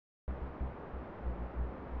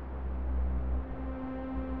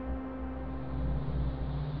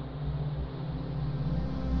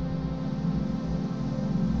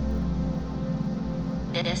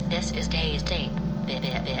This is DazedApe,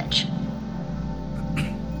 bitch.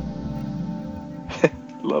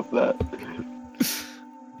 Love that.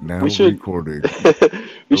 Now We should recording.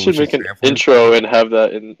 we Oh, should make an sample it? intro and have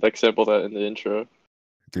that in sample that in the intro.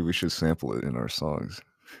 Dude, we should sample it in our songs.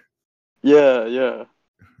 Yeah. That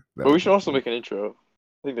But we would should be also cool. make an intro.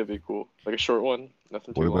 I think that'd be cool. Like a short one,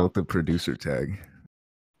 nothing What too long. about the producer tag?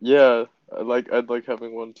 Yeah, I'd like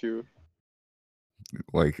having one too.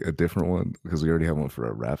 Like a different one? Because we already have one for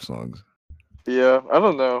our rap songs. Yeah, I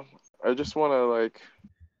don't know. I just want to like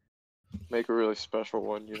make a really special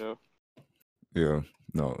one, you know? Yeah,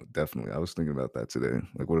 no, definitely. I was thinking about that today.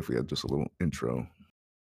 Like, what if we had just a little intro?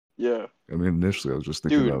 Yeah. I mean, initially, I was just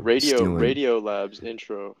thinking Dude, about Radio stealing. Labs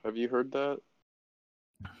intro. Have you heard that?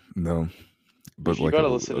 No, but You like gotta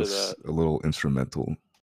listen to that. a little instrumental.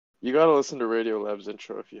 You gotta listen to Radio Lab's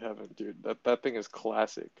intro if you haven't, dude. That thing is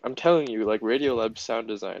classic. I'm telling you, like Radio Lab's sound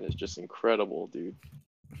design is just incredible, dude.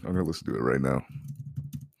 I'm gonna listen to it right now.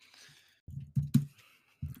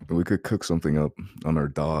 We could cook something up on our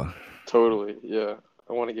DAW. Totally, yeah.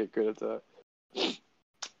 I want to get good at that.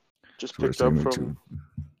 Just So we're picked up streaming from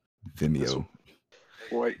to Vimeo.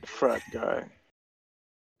 white frat guy.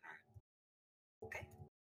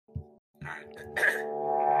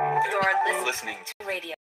 You're listening to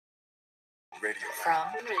radio from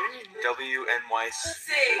WNYC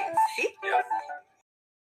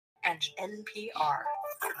and NPR.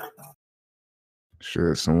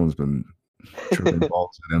 Shit, someone's been tripping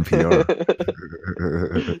balls at NPR.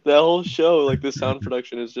 That whole show, like the sound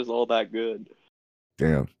production is just all that good.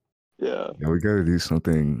 Damn. Yeah. Yeah, we gotta do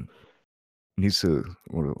something. Needs to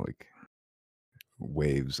like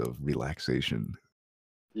waves of relaxation.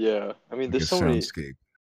 Yeah. I mean, Like there's a so many. soundscape.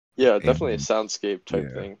 Yeah, definitely a ambient. soundscape type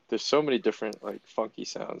Yeah. thing. There's so many different like funky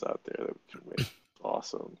sounds out there that we can make.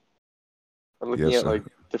 Awesome. I'm looking Yes, at like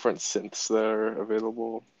different synths that are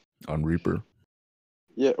available. on Reaper.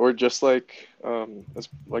 Yeah, or just like as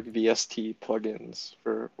like VST plugins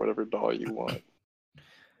for whatever DAW you want.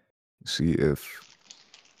 See if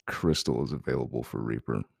Crystal is available for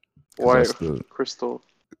Reaper. 'Cause Why That's the Crystal?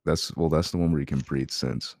 that's the one where you can breed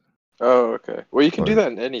synths. Oh, okay. Well, you can do But-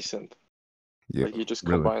 that in any synth. Yeah, Like you just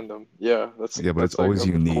really. combine them. Yeah, But that's it's like always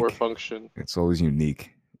a core unique. function. It's always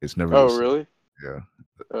unique. It's never. Oh, the same. really? Yeah.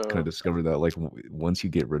 Oh. Kind of discovered that like once you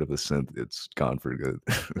get rid of a synth, it's gone for good.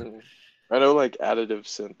 I know like additive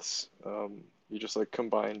synths. You just like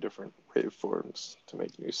combine different waveforms to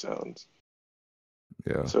make new sounds.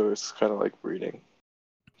 Yeah. So it's kind of like breeding.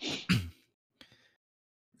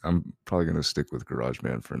 I'm probably gonna stick with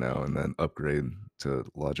GarageBand for now and then upgrade to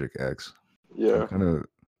Logic X. Yeah.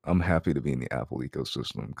 I'm happy to be in the Apple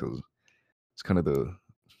ecosystem because it's kind of the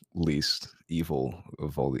least evil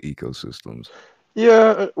of all the ecosystems.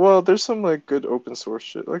 Yeah, well, there's some like good open source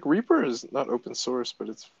shit. Like Reaper is not open source, but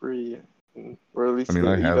it's free, or at least I mean,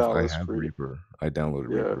 the I eval have is free. Reaper. I downloaded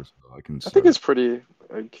Yeah. Reaper, so I can. I think it's pretty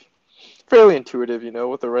like fairly intuitive, you know,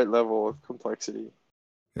 with the right level of complexity.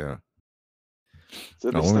 Yeah. So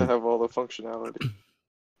at I least I wanna- have all the functionality.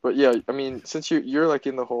 But yeah, I mean, since you're like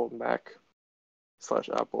in the whole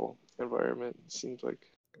Mac/Apple environment, it seems like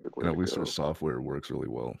a good way And at to least go. their software works really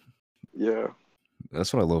well. Yeah.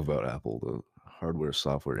 That's what I love about Apple, the hardware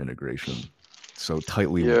software integration. So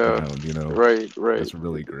tightly Yeah. bound, you know. Right. That's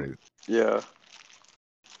really great. Yeah.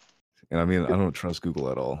 And I mean, I don't trust Google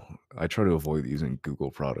at all. I try to avoid using Google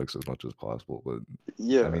products as much as possible, but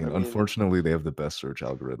Yeah. I mean, unfortunately, they have the best search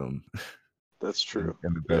algorithm that's true.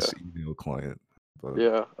 and the best email client. But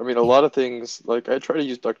Yeah, I mean, a lot of things, like, I try to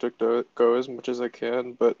use DuckDuckGo as much as I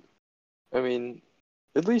can, but, I mean,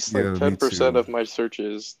 at least, like, Yeah, me 10% too. of my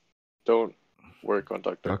searches don't work on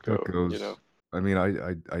DuckDuckGo, you know? I mean,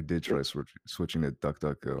 I did try switching to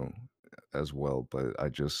DuckDuckGo as well, but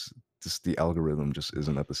just the algorithm just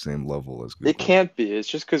isn't at the same level as Google. It can't be. It's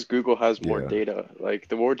just because Google has more Yeah. data. Like,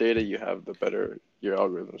 the more data you have, the better your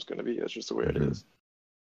algorithm's going to be. That's just the way it is.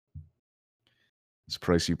 It's the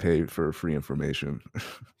price you pay for free information.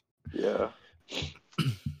 Yeah.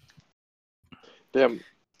 Damn.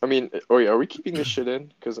 I mean, are we keeping this shit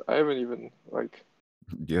in? Because I haven't even, like,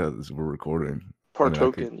 Yeah, we're recording.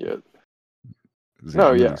 partoken yet. No,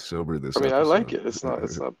 No, yeah. sober this. I mean, I like episode. it.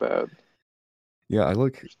 It's not bad. Yeah, I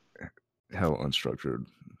like how unstructured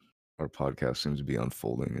our podcast seems to be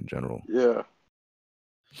unfolding in general. Yeah.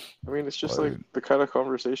 I mean, it's just like But- the kind of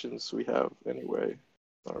conversations we have anyway.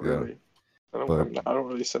 Not Yeah. really. I don't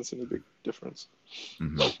really sense any big difference.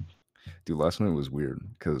 Mhm. Dude, last night was weird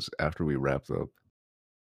because after we wrapped up,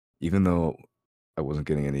 even though I wasn't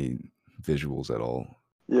getting any visuals at all,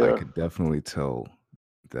 I Yeah. could definitely tell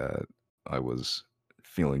that I was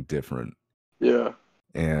feeling different. Yeah.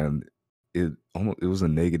 And it was a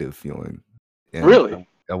negative feeling, and Really?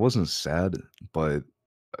 I wasn't sad, but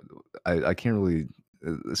I can't really.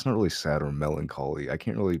 It's not really sad or melancholy. I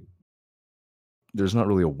can't really. There's not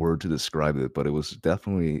really a word to describe it, but it was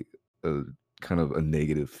definitely a kind of a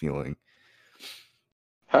negative feeling,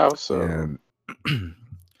 How so? and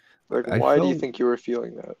Like, I why do you felt think you were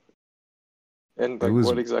feeling that? And it like, was.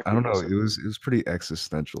 what I exactly don't know. was it? It was pretty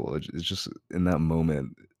existential. It's just in that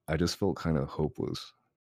moment, I just felt kind of hopeless,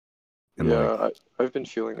 and like Yeah, I've been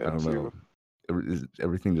feeling I that don't know. too.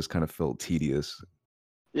 Everything just kind of felt tedious.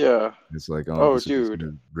 Yeah. It's like, oh, Oh, this is just dude.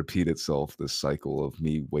 gonna repeat itself. This cycle of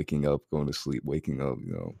me waking up, going to sleep, waking up.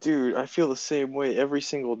 Dude, I feel the same way every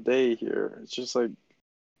single day here. It's just like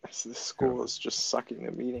this Yeah. school is just sucking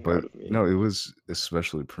the meaning But out of me. no, it was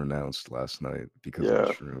especially pronounced last night because of the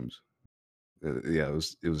Yeah. shrooms. Yeah, it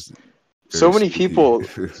was So very many spooky. people,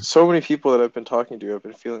 so many people that I've been talking to have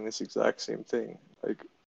been feeling this exact same thing. Like,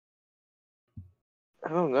 I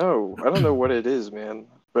don't know. I don't know what it is, man.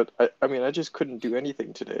 But I mean, I just couldn't do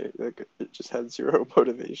anything today. Like, it just had zero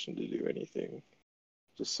motivation to do anything.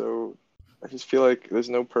 I just feel like there's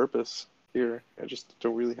no purpose here. I just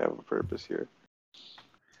don't really have a purpose here.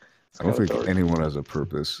 It's I don't kind of think dark. anyone has a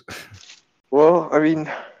purpose. Well, I mean,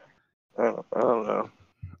 I don't know.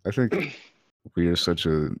 I think we are such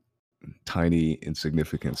a tiny,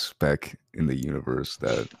 insignificant speck in the universe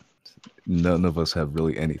that none of us have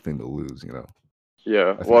really anything to lose. Yeah. I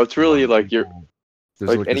Well, think it's a lot really of like people, there's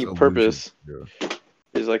like like this any illusion. purpose Yeah.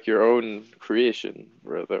 is like your own creation,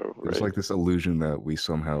 though, There's right? like this illusion that we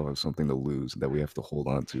somehow have something to lose that we have to hold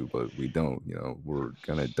on to, but we don't. We're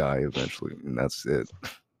gonna die eventually, and that's it.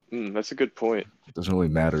 That's a good point. It doesn't really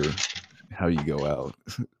matter how you go out.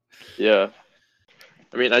 Yeah.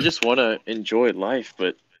 I mean, I just want to enjoy life,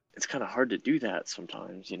 but it's kind of hard to do that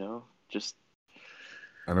sometimes, Just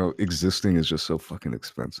I know existing is just so fucking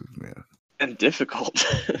expensive, man. and difficult.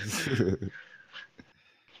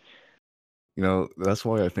 That's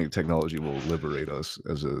why I think technology will liberate us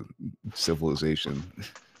as a civilization.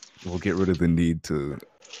 We'll get rid of the need to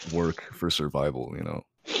work for survival. I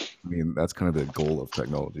mean, that's kind of the goal of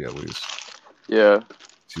technology, at least, Yeah.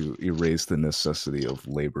 to erase the necessity of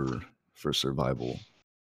labor for survival.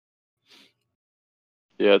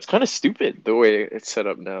 Yeah, it's kind of stupid the way it's set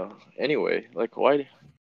up now. Anyway, like why?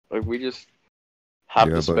 Like we just have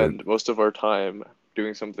Yeah, to but spend most of our time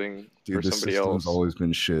doing something for dude, the somebody system's else. always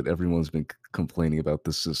been shit. Everyone's been complaining about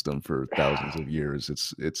the system for thousands of years.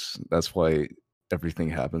 That's why everything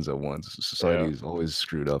happens at once. Society Yeah. is always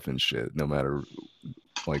screwed up and shit, no matter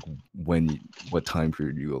like what time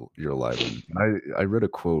period you're alive in. I read a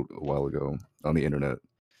quote a while ago on the internet,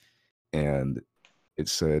 and it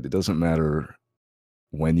said it doesn't matter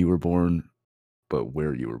when you were born, but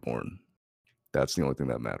where you were born. That's the only thing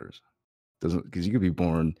that matters. Doesn't because you could be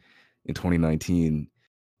born in 2019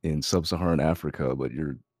 in sub-Saharan Africa, but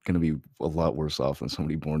you're gonna be a lot worse off than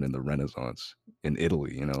somebody born in the Renaissance in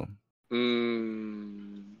Italy.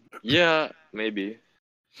 Yeah, maybe.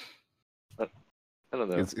 I don't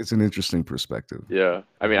know. It's an interesting perspective. Yeah.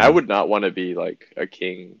 I mean, I would not want to be like a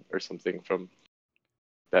king or something from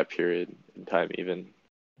that period in time, even.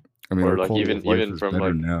 I mean, Or our like quality of life even is from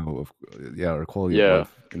better like now. Yeah, our quality of yeah.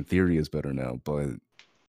 life in theory is better now, but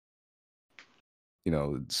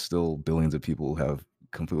still billions of people have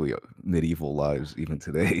completely medieval lives even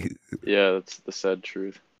today. Yeah, that's the sad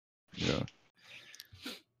truth. Yeah.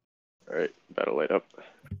 All right, battle light up.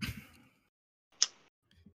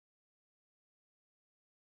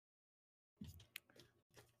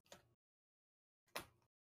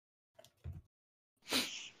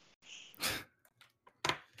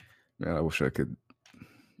 Man, I wish I could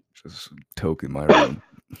just toke in my room.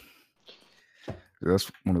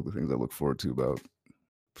 That's one of the things I look forward to about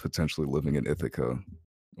potentially living in Ithaca,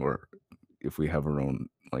 or if we have our own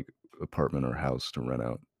like apartment or house to rent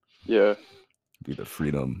out. Yeah. Be the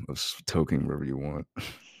freedom of toking wherever you want.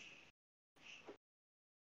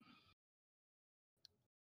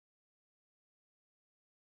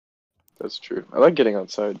 That's true. I like getting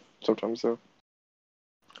outside sometimes though.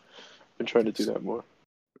 Been trying to do that more.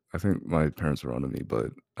 I think my parents are onto me,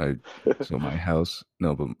 but so my house,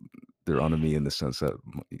 no, but they're onto me in the sense that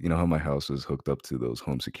how my house is hooked up to those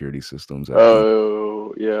home security systems at home,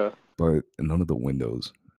 Oh, yeah. but none of the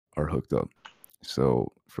windows are hooked up.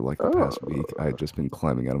 So for like the past week, I had just been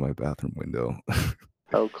climbing out of my bathroom window.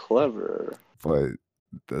 How clever. But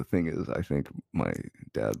the thing is, I think my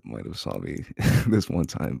dad might have saw me this one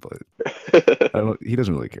time, but he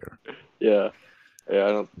doesn't really care. Yeah. Yeah, I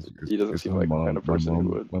don't. He doesn't It's seem my like the mom. kind of person who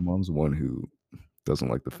would. My mom's the one who doesn't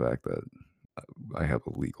like the fact that I have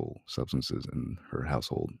illegal substances in her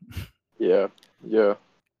household. Yeah. Yeah.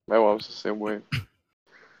 My mom's the same way.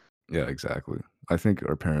 Yeah, exactly. I think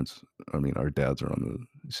our dads are on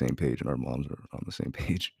the same page and our moms are on the same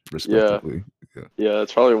page, respectively. Yeah. Yeah,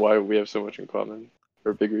 that's probably why we have so much in common,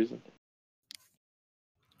 for a big reason.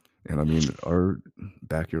 And I mean, our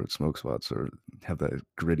backyard smoke spots have that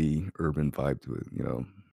gritty urban vibe to it, you know.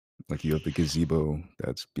 Like you have the gazebo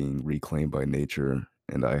that's being reclaimed by nature,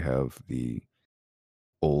 and I have the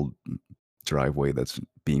old driveway that's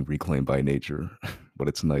being reclaimed by nature, but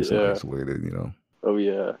it's nice and Yeah. isolated, you know. Oh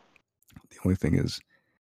yeah. The only thing is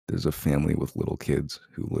there's a family with little kids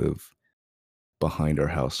who live behind our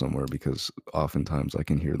house somewhere because oftentimes I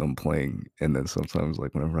can hear them playing, and then sometimes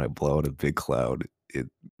like whenever I blow out a big cloud, it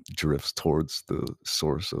drifts towards the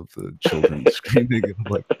source of the children screaming. And I'm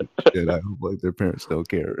like, shit, I hope like their parents don't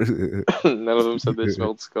care. None of them said they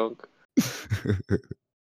smelled skunk.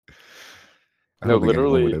 I No, don't think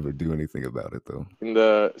anyone would literally ever do anything about it though. in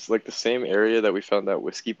it's like the same area that we found that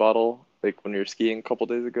whiskey bottle, like when we were skiing a couple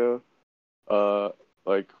days ago.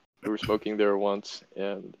 Like we were smoking there once,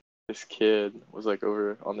 and this kid was like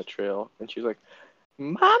over on the trail, and she was like,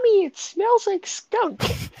 "Mommy, it smells like skunk."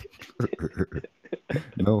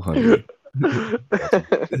 No, honey.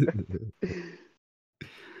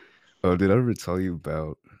 Oh, did I ever tell you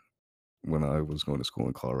about when I was going to school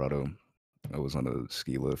in Colorado? I was on a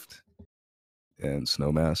ski lift in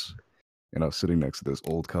Snowmass, and I was sitting next to this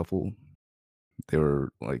old couple. They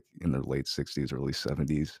were like in their late 60s, early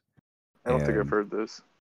 70s. I don't think I've And heard this.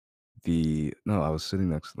 I was sitting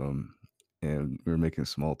next to them and we were making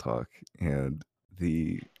small talk, and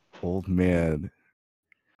the old man,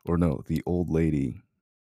 or no, the old lady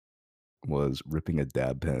was ripping a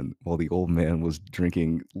dab pen while the old man was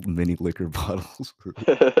drinking mini liquor bottles.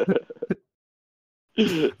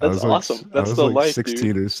 That's awesome. I That's was the like life,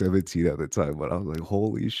 16 dude. or 17 at the time, but I was like,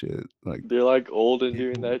 holy shit. Like They're like old and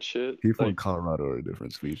doing people that shit. people in Like Colorado are a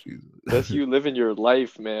different species. that's you living your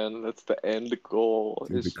life, man. That's the end goal.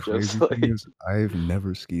 Dude, the It's just crazy thing like, is I've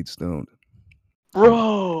never skied stoned.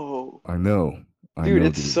 bro, I know. I dude, know,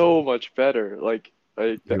 it's dude. so much better. Like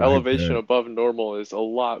the Dude, I elevation bet. above normal is a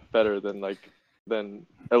lot better than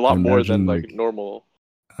a I lot more than imagine like like normal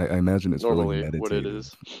I imagine it's really normally what it meditative,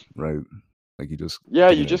 is. right? Like you just Yeah,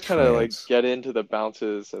 get you in a just kind of like trance. get into the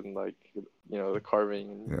bounces and like the carving,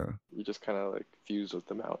 and Yeah. you just kind of like fuse with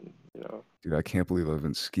the mountain, you know. Dude, I can't believe I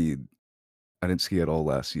haven't skied. I didn't ski at all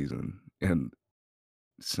last season. And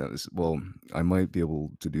well, I might be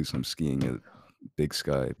able to do some skiing at Big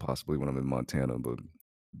Sky, possibly when I'm in Montana, but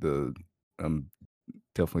the I'm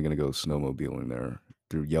definitely gonna go snowmobiling there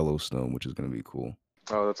through Yellowstone, which is gonna be cool.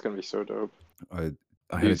 Oh, that's gonna be so dope. I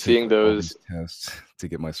I had to Dude, take seeing like all those these tests to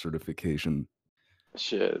get my certification.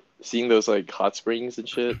 seeing those like hot springs and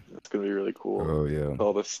shit, that's gonna be really cool. Oh yeah.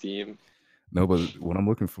 All the steam. No, but what I'm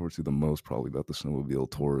looking forward to the most probably about the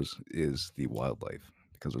snowmobile tours is the wildlife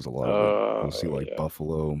because there's a lot of it. You'll see like Yeah.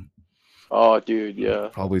 buffalo, Oh, dude, yeah.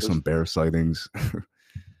 probably Those, some bear sightings.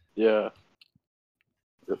 yeah.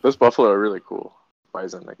 Those buffalo are really cool.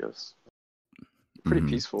 Bison, I guess. Pretty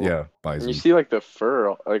peaceful. Yeah, And you bison. see like the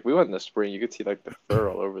fur, like we went in the spring, you could see like the fur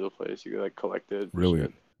all over the place. You could like collect it and Really?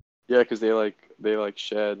 shit. Yeah, because they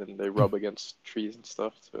shed and they rub against trees and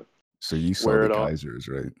stuff to So you saw wear the it off. geysers,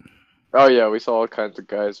 right? Oh yeah, we saw all kinds of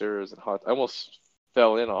geysers and hot. I almost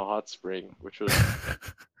fell in a hot spring, which was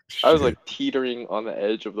I was Shit. like teetering on the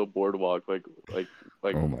edge of the boardwalk, like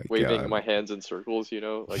Oh my waving god. my hands in circles,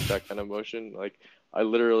 like that kind of motion. Like I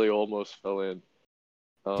literally almost fell in.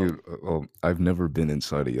 Dude, well, I've never been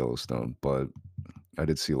inside of Yellowstone, but I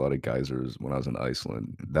did see a lot of geysers when I was in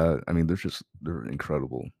Iceland. I mean, they're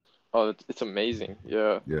incredible. Oh, it's amazing.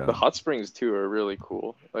 Yeah. Yeah. The hot springs too are really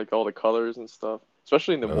cool. Like all the colors and stuff.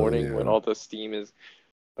 Especially in the Oh, morning when yeah. all the steam is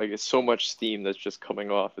like it's so much steam that's just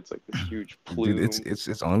coming off. It's like this huge Dude, plume.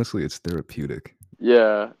 it's honestly it's therapeutic.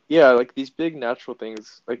 Yeah. Yeah, like these big natural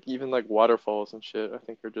things, like even like waterfalls and shit, I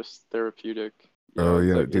think are just therapeutic. Oh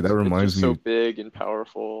It's yeah, like dude, that it's reminds just so me big and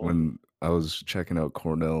powerful. when I was checking out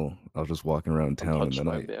Cornell, I was just walking around And town, touch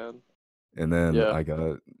my man. and then Yeah. I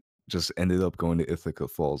just ended up going to Ithaca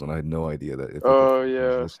Falls, and I had no idea that Ithaca Oh Falls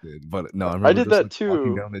yeah. existed. But no, I I remember did just that like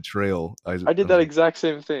walking too. down the trail. I I did was that like, exact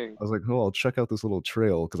same thing. I was like, oh, I'll check out this little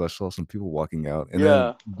trail because I saw some people walking out, and then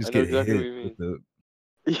Yeah, you I just know get exactly what hit you with mean. that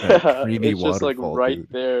Yeah, creamy it's just like waterfall, right dude.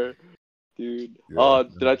 there, dude. Yeah,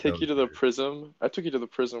 Did I that take you was to the great. prism? I took you to the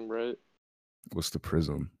prism, right? What's the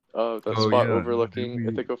prism? That Oh spot yeah, no, did overlooking we?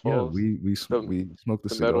 Ithaca Yeah, Falls. The we smoked the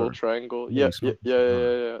the metal cigar. triangle. Yeah, Yeah, we yeah, smoked the yeah, yeah, cigar,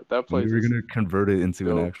 yeah, yeah. That and we place were is gonna convert it into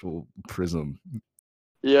an dope. actual prism.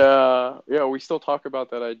 Yeah, yeah. We still talk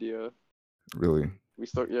about that idea. Really?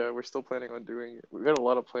 We're still planning on doing it. We got a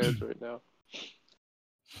lot of plans right now.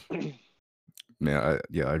 Man,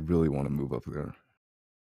 I really want to move up there.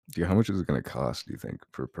 How much is it going to cost, do you think,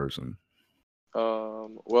 per person?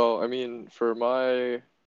 Well, I mean, for my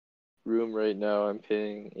room right now, I'm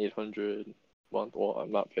paying 800 a month. Well,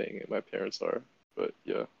 I'm not paying it, my parents are, but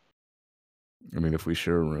yeah. I mean, if we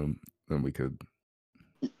share a room, then we could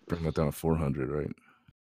bring that down to 400, right?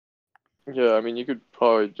 Yeah, I mean, you could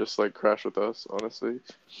probably just like crash with us, honestly.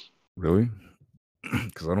 Really?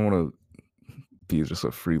 Because I don't want to be just a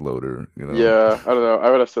freeloader, you know? Yeah, I don't know. I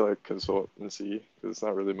would have to like consult and see because it's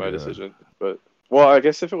not really my Yeah. decision. But well, I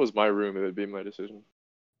guess if it was my room, it would be my decision.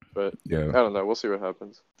 But Yeah. I don't know. We'll see what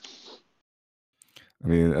happens. I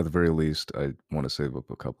mean, at the very least, I want to save up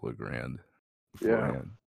a couple of grand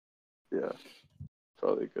beforehand. Yeah,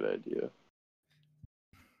 probably a good idea.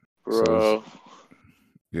 So Bro,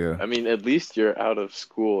 yeah. I mean, at least you're out of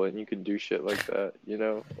school and you can do shit like that, you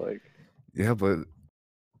know? Like, Yeah, but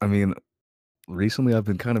I mean, recently I've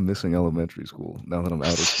been kind of missing elementary school now that I'm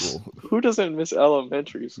out of school. who doesn't miss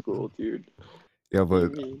elementary school, dude? Yeah, What do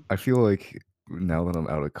you but mean? I feel like now that I'm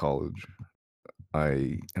out of college,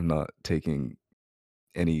 I am not taking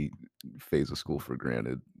any phase of school for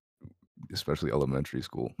granted, especially elementary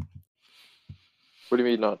school. What do you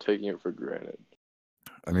mean not taking it for granted?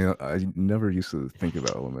 I mean, I never used to think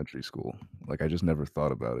about elementary school. Like, I just never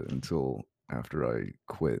thought about it until after I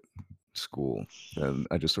quit school. And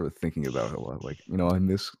I just started thinking about it a lot. Like, you know, I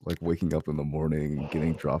miss like waking up in the morning,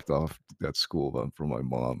 getting dropped off at school from my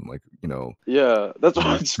mom. Like, you know, Yeah, that's my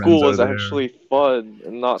why friends school are was there. actually fun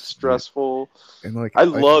and not Yeah. stressful. And like, I I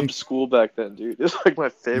loved think, school back then, dude. It's like my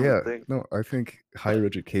favorite yeah, thing. no, I think higher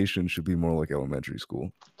education should be more like elementary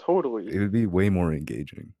school. Totally. It would be way more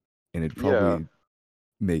engaging, and it'd Yeah. probably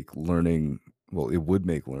make learning, well, it would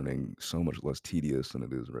make learning so much less tedious than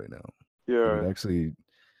it is right now. It would Yeah. actually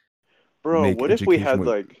Bro, make what if we had education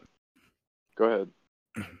like, go ahead.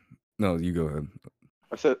 No, you go ahead.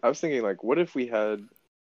 I was thinking like, what if we had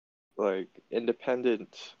like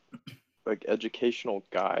independent like educational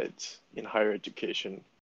guides in higher education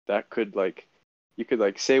that could like you could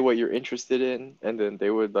like say what you're interested in and then they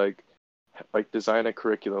would like design a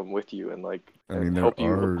curriculum with you and like I mean, and help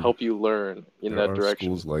you learn in there that are direction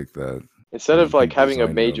schools like that instead where of you can like having a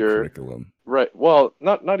design your own major. curriculum. Right, well,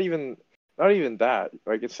 not even that,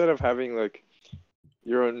 like instead of having like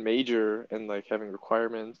your own major and like having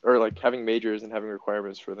requirements or like having majors and having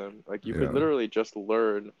requirements for them, like you could Yeah. literally just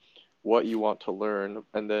learn what you want to learn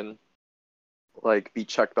and then like be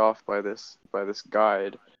checked off by this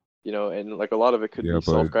guide, you know, and like a lot of it could Yeah, be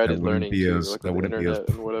but self-guided learning too, like that with the wouldn't be as internet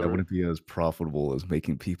and that whatever. wouldn't be as profitable as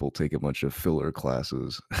making people take a bunch of filler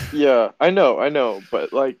classes. Yeah, I know,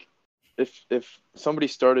 but like if somebody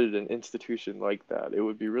started an institution like that, it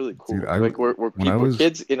would be really Dude, cool. Like where when I people was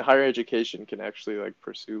kids in higher education can actually like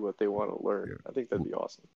pursue what they want to learn. yeah, I think that'd be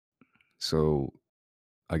awesome. so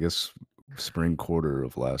I guess spring quarter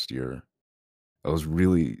of last year, I was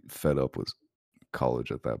really fed up with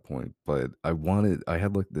college at that point, but I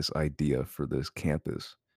had like this idea for this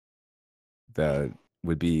campus that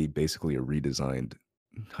would be basically a redesigned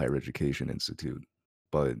higher education institute,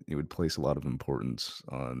 but it would place a lot of importance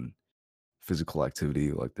on physical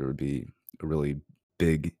activity. Like there would be a really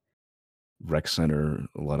big rec center,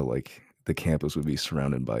 a lot of like the campus would be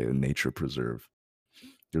surrounded by a nature preserve.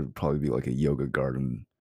 There would probably be like a yoga garden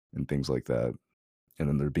and things like that. And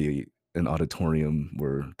then there'd be an auditorium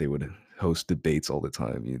where they would host debates all the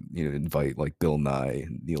time. You know, invite like Bill Nye,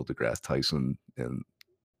 Neil deGrasse Tyson, and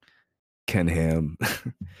Ken Ham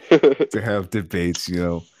to have debates, you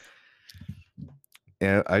know.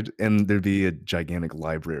 And there'd be a gigantic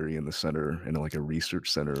library in the center and like a research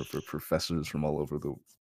center for professors from all over the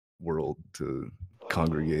world to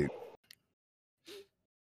congregate.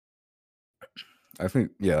 I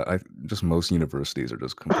think, yeah, just most universities are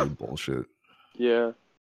just complete bullshit. Yeah,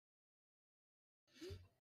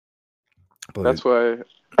 But that's why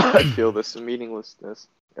I feel this meaninglessness,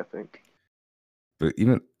 I think. but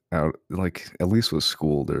even out like at least with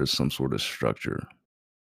school, there's some sort of structure.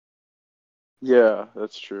 Yeah,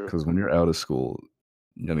 that's true. Because when you're out of school,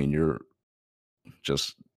 I mean, you're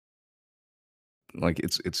just like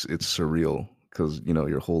it's surreal. Because you know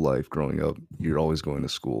your whole life growing up, you're always going to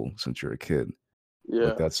school since you're a kid.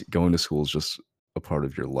 Like Yeah, that's going to school is just a part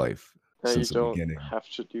of your life now you since the don't beginning. have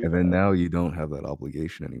to do And then that. now you don't have that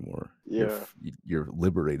obligation anymore. Yeah. You're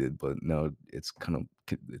liberated, but now it's kind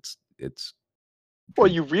of it's Well,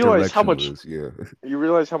 you realize how much directionless. Yeah,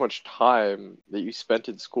 time that you spent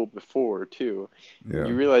in school before too. And yeah.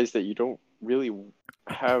 you realize that you don't really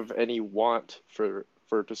have any want for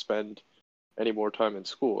to spend any more time in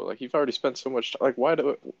school. Like you've already spent so much like why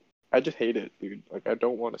do I just hate it, dude. Like I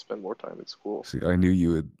don't want to spend more time in school. See, I knew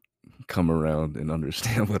you would come around and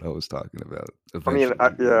understand what I was talking about I mean, eventually.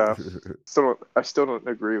 yeah, I still don't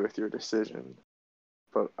agree with your decision,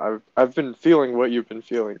 but I've been feeling what you've been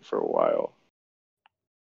feeling for a while.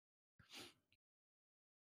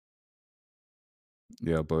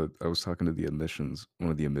 Yeah, but I was talking to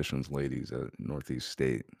one of the admissions ladies at Northeast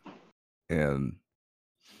State, and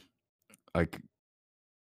I c-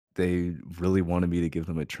 they really wanted me to give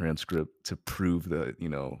them a transcript to prove that,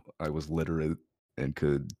 I was literate and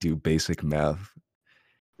could do basic math.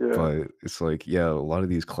 Yeah. But it's like, yeah, a lot of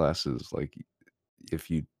these classes, like, if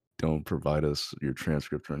you don't provide us your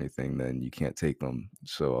transcript or anything, then you can't take them.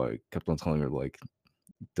 So I kept on telling her, like,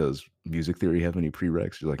 does music theory have any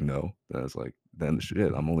prereqs? She's like, no. Then I was like, then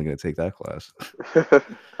shit, I'm only gonna take that class.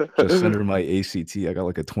 Just send her my ACT. I got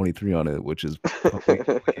like a 23 on it, which is probably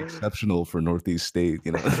like exceptional for Northeast State,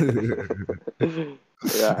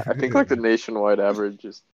 Yeah, I think like the nationwide average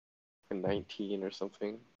is 19 or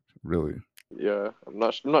something. Really. Yeah, I'm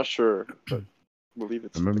not sure, but I believe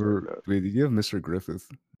I it's something like remember, wait, did you have Mr. Griffith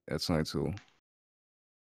at Science Hill?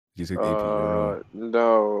 Did you that. take AP Euro?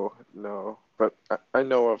 No, but I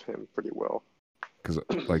know of him pretty well. Because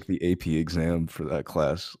like the AP exam for that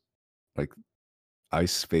class, like I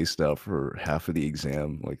spaced out for half of the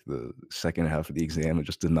exam, like the second half of the exam, and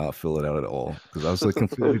just did not fill it out at all. Because I was like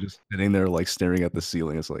completely just sitting there, like staring at the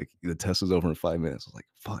ceiling. It's like the test is over in 5 minutes. I was like,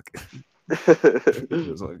 fuck. It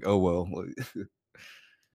was like, oh well. Like,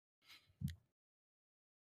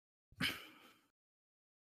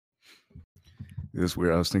 it was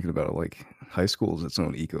weird. I was thinking about it. Like high school is its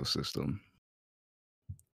own ecosystem,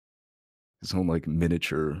 its own like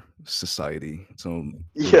miniature society, its own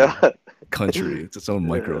little Yeah. country. It's its own Yeah,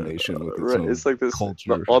 micronation with its right. own It's like this,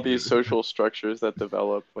 culture. all these social structures that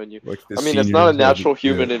develop when you. Like the I mean, it's not a seniors have, natural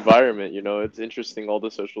human yeah, environment, you know. It's interesting all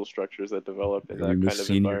the social structures that develop in I mean, that the kind of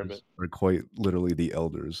environment. seniors are quite literally the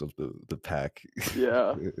elders of the pack.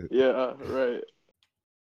 Yeah, The yeah, right.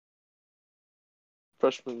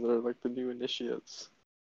 Freshmen are like the new initiates.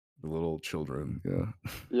 little children,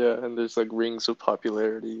 yeah. Yeah, and there's like rings of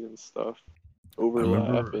popularity and stuff, I overlap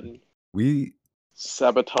remember and we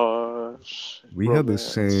sabotage, we had the romance.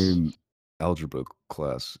 same algebra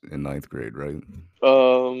class in ninth grade, right?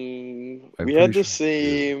 I'm We pretty had the sure we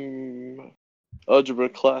did. same algebra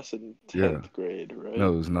class in Yeah. 10th grade,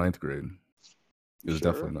 No, right? it was ninth grade. You It was sure?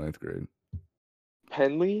 definitely ninth grade.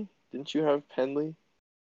 Penley? Didn't you have Penley?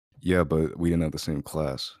 Yeah, but we didn't have the same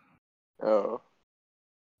class. Oh.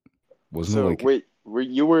 Wasn't it So like, wait,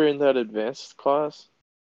 were in that advanced class?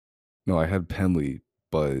 no, I had Penley,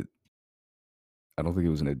 but I don't think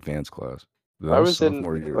it was an advanced class. That I was was in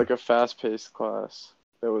sophomore like year. a fast-paced class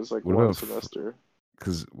that was like What one about semester.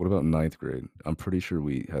 because what about ninth grade? I'm pretty sure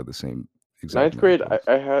we had the same exact Ninth math grade, class.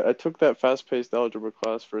 I took that fast-paced algebra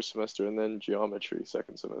class first semester and then geometry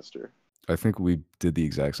second semester. I think we did the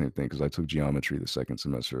exact same thing because I took geometry the second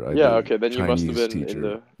semester. I had Yeah, the okay, then you must have Chinese been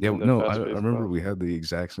teacher. Yeah, in the no, I fast-paced remember class. we had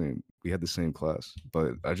the same class,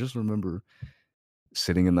 but I just remember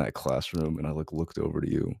sitting in that classroom and I like looked over to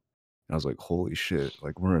you and I was like, holy shit,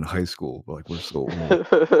 like we're in high school, but like we're so old,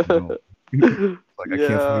 you know? Like I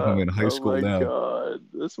can't believe I'm Yeah, in high oh school my now. God,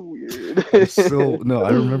 that's weird. I'm still no,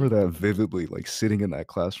 I remember that vividly, like sitting in that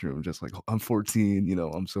classroom, just like I'm 14,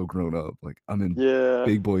 I'm so grown up. Like I'm in Yeah,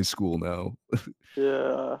 big boy school now.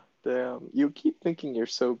 yeah, damn. You keep thinking you're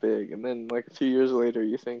so big, and then like a few years later,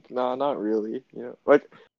 you think, nah, not really. You know,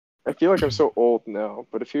 like I feel like I'm so old now,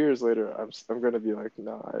 but a few years later, I'm gonna be like,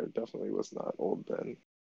 nah, I definitely was not old then.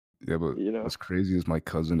 Yeah, but You know? what's crazy is my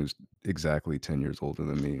cousin is exactly 10 years older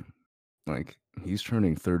than me. Like he's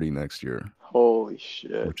turning 30 next year, Holy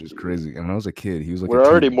shit, which is dude. crazy. And when I was a kid, he was like a We're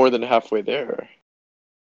already teenager. more than halfway there.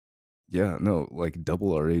 Yeah, no, like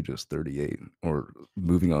double our age is 38 or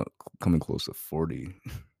moving on, coming close to 40.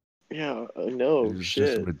 Yeah, I know. It's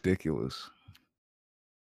just Shit. ridiculous.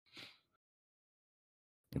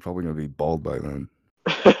 I'm probably gonna be bald by then.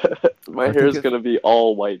 My I hair think is gonna be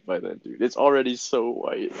all white by then, dude. It's already so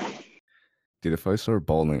white. dude, if I start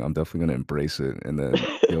balding, I'm definitely gonna embrace it and then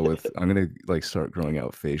go with. I'm gonna like start growing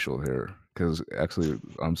out facial hair because actually,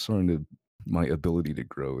 I'm starting to. My ability to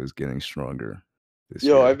grow is getting stronger this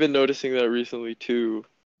Yo, I've year. been noticing that recently too.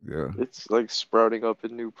 Yeah, It's like sprouting up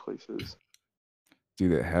in new places.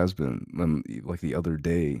 dude, it has been. Like the other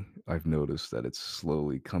day, I've noticed that it's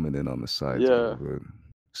slowly coming in on the sides a little Yeah, bit.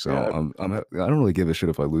 So yeah. I don't really give a shit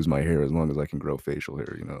if I lose my hair as long as I can grow facial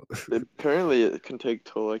hair. Apparently, it can take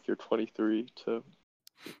till like you're 23 to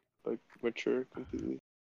like mature completely,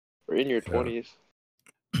 or in your Yeah. 20s.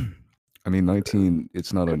 I mean, 19.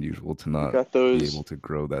 It's not unusual to You not got be those, able to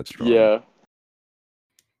grow that strong. yeah.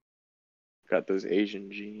 Got those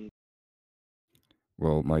Asian genes.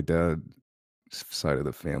 Well, my dad's side of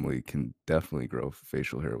the family can definitely grow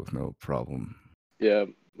facial hair with no problem. Yeah,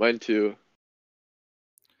 mine too.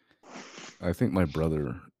 I think my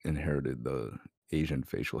brother inherited the Asian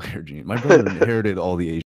facial hair gene. My brother inherited all the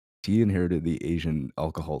Asian. He inherited the Asian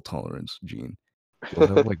alcohol tolerance gene. He'll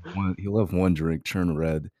have he'll have one drink turn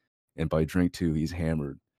red, and by drink two he's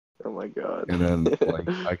hammered. Oh my god. And then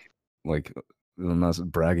like I'm not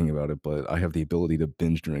bragging about it, but I have the ability to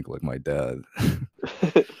binge drink like my dad.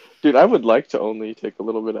 Dude, I would like to only take a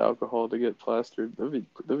little bit of alcohol to get plastered. That'd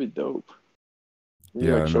be dope. You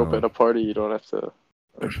Yeah, like I show up know. at a party, you don't have to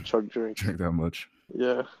like chug drinks. Drink that much.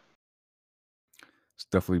 Yeah. It's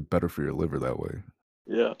definitely better for your liver that way.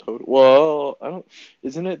 Yeah, totally. Well, I don't.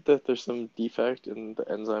 Isn't it that there's some defect in the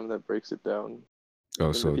enzyme that breaks it down? Oh,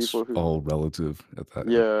 In so the it's people who. all relative at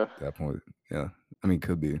Yeah. that point. Yeah, I mean,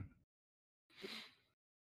 could be.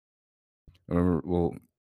 I remember, well,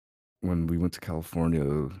 when we went to California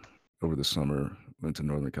over the summer, went to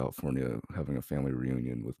Northern California having a family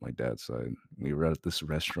reunion with my dad's side. We were at this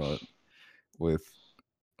restaurant with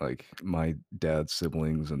like my dad's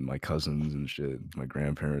siblings and my cousins and shit, my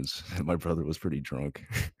grandparents. And my brother was pretty drunk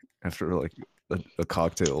after like a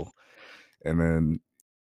cocktail. And then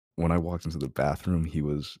when I walked into the bathroom, he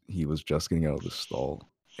was just getting out of the stall,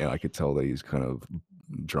 and I could tell that he's kind of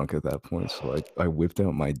drunk at that point. So I whipped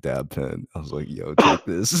out my dab pen. I was like, "Yo, take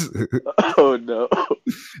this." Oh no.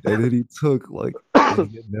 And then he took like, and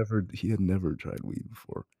he had never tried weed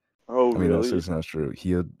before. Oh I mean, really? that's not true.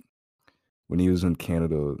 He had, when he was in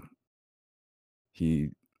Canada, he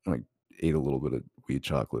like ate a little bit of weed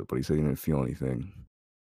chocolate, but he said he didn't feel anything.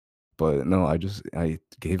 But no, I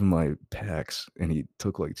gave him my packs, and he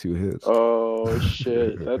took like 2 hits. Oh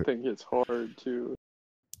shit, that thing hits hard too.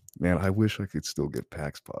 Man, I wish I could still get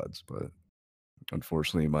PAX pods, but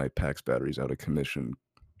unfortunately my PAX battery's out of commission.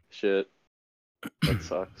 Shit, that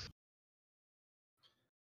sucks.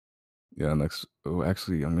 Yeah,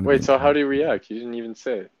 actually, I'm gonna Wait, be so how do you react? You didn't even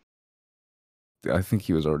say. I think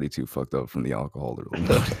he was already too fucked up from the alcohol to really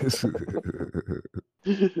notice.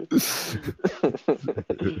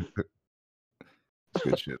 It's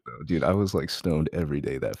good shit though, dude. I was like stoned every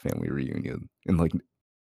day that family reunion, and like,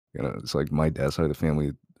 it's like my dad's side of the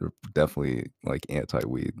family, they're definitely like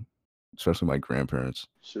anti-weed, especially my grandparents.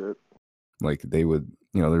 Shit. Like they would,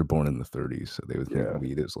 they're born in the 30s, so they would think Yeah.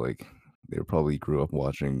 weed is like, they probably grew up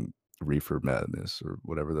watching Reefer Madness or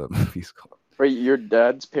whatever that movie's called. Wait, your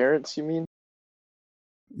dad's parents, you mean?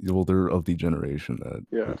 Well, they're of the generation that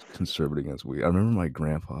Yeah. is conservative against weed. I remember my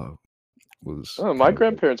grandpa was. Oh, my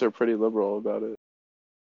grandparents are pretty liberal about it.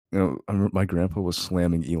 I remember my grandpa was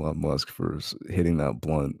slamming Elon Musk for hitting that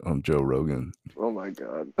blunt on Joe Rogan. Oh my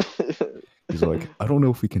god. He's like, I don't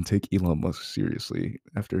know if we can take Elon Musk seriously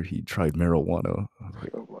after he tried marijuana. I was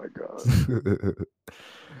like, oh my god.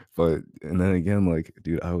 But, and then again, like,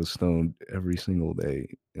 dude, I was stoned every single day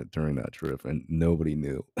during that trip, and nobody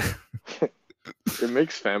knew. It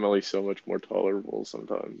makes family so much more tolerable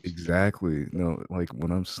sometimes. Exactly. No, like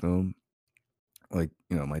when I'm stoned, like,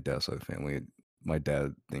 my dad's side of the family, my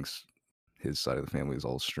dad thinks his side of the family is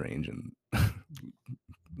all strange and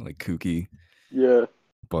like kooky. Yeah.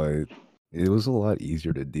 But it was a lot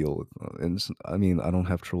easier to deal with. And I mean, I don't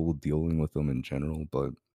have trouble dealing with them in general,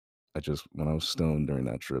 but when I was stoned during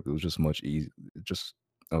that trip, it was just much easy.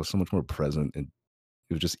 I was so much more present, and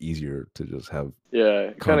it was just easier to just have Yeah,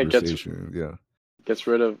 it kind of conversation. gets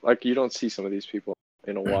rid of, like, you don't see some of these people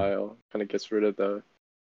in a while. Kind of gets rid of the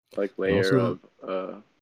like layer of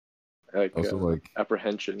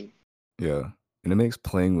apprehension. Yeah, and it makes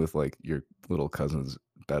playing with like your little cousins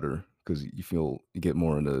better because you get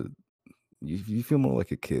more into. You feel more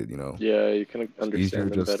like a kid, Yeah, you kind of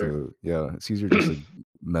understand them better. It's easier just to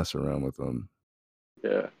mess around with them.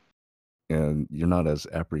 Yeah. And you're not as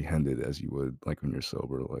apprehended as you would like when you're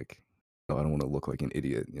sober. Like, oh, I don't want to look like an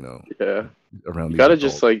idiot, Yeah. Around you these gotta adults.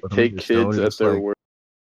 just like But take kids at their word.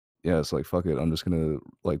 Yeah, it's like fuck it. I'm just gonna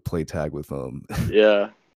like play tag with them. Yeah.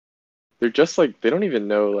 They're just like, they don't even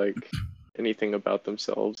know like anything about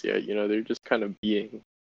themselves yet. They're just kind of being.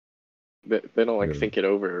 They don't like think it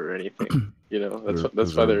over or anything.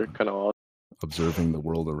 That's why they're kind of awesome. Observing the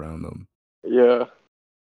world around them. Yeah.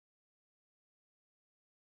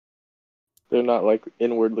 They're not like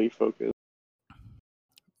inwardly focused.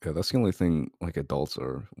 Yeah, that's the only thing like adults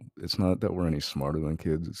are. It's not that we're any smarter than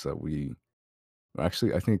kids. It's that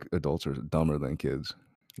actually, I think adults are dumber than kids.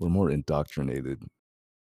 We're more indoctrinated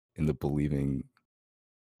into believing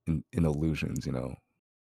in illusions,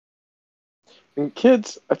 And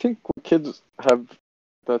kids, I think what kids have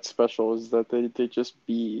that's special is that they just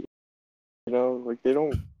be, like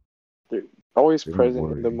they're always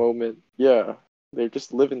present in the moment. Yeah. They're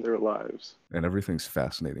just living their lives. And everything's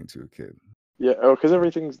fascinating to a kid. Yeah, oh, because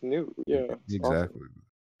everything's new. Yeah, it's Exactly. awesome.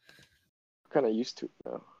 I'm kind of used to it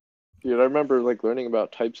now. Dude, I remember like learning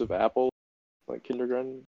about types of apples, like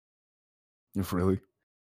kindergarten. Really?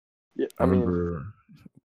 Yeah, I remember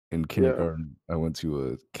in yeah, kindergarten, I went to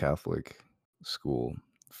a Catholic school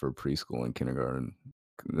for preschool and kindergarten.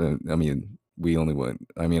 I mean, we only went.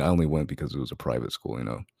 I mean, I only went because it was a private school, you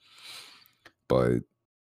know. But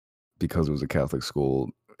because it was a Catholic school,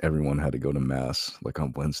 everyone had to go to mass like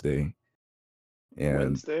on Wednesday. And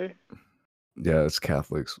Wednesday. yeah, it's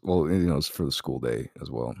Catholics. Well, you know, it's for the school day as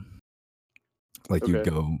well. Like you Okay,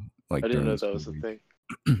 go I like didn't during know the that school was the week.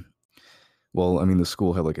 thing. Well, I mean, the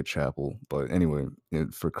school had like a chapel, but anyway,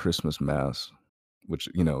 for Christmas mass, which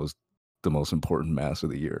you know is the most important mass of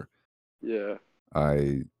the year, Yeah.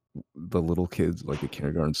 the little kids, like the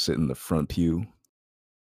kindergarten, sit in the front pew,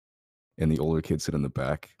 and the older kids sit in the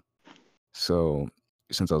back. So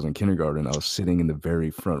since I was in kindergarten, I was sitting in the very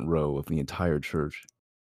front row of the entire church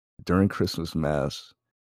during Christmas mass.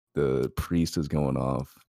 The priest is going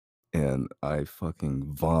off, and I fucking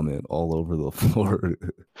vomit all over the floor.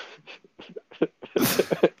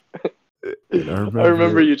 And I I remember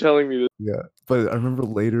remember, you telling me this. yeah, but I remember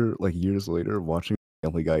later, like years later, watching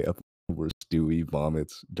Family Guy episode where Stewie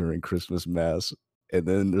vomits during Christmas mass, and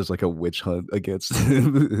then there's like a witch hunt against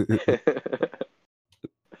him.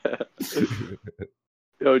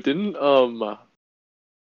 Yo, didn't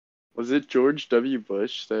was it George W.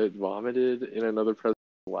 Bush that vomited in another president's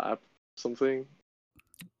lap? Something?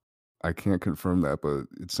 I can't confirm that, but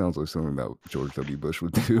it sounds like something that George W. Bush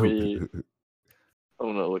would do. Wait,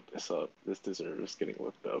 I'm gonna look this up. This deserves getting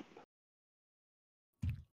looked up.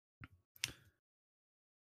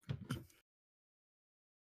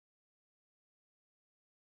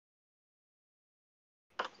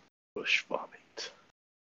 Bush vomit.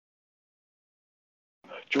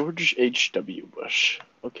 George H.W. Bush.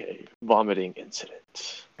 Okay, vomiting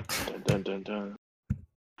incident. Dun, dun, dun, dun.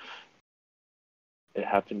 It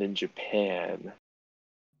happened in Japan.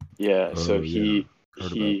 Yeah, so Oh yeah, heard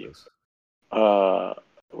about he this.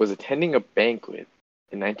 was attending a banquet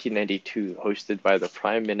in 1992 hosted by the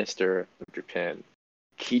Prime Minister of Japan,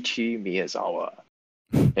 Kiichi Miyazawa,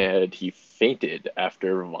 and he fainted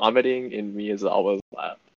after vomiting in Miyazawa's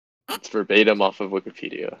lap. It's verbatim off of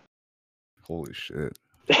Wikipedia. Holy shit!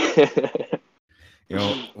 You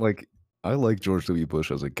know, like I like George W.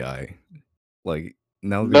 Bush as a guy. Like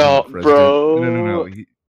now that he's No, not president, no. bro.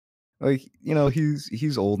 Like you know,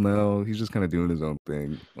 he's old now. He's just kind of doing his own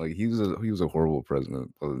thing. Like he was a horrible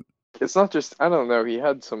president. But It's not just, I don't know, he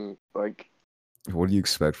had some like what do you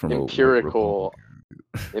expect from a empirical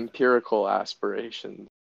Republican? empirical aspirations,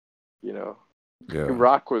 you know. Yeah,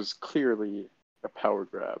 Iraq was clearly a power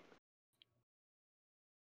grab.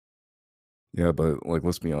 yeah, but like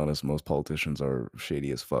let's be honest, most politicians are shady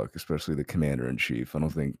as fuck, especially the commander in chief. I don't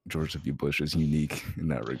think George W. Bush is unique in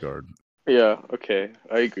that regard. Yeah, okay.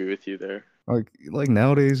 I agree with you there. Like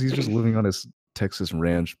nowadays, he's just living on his Texas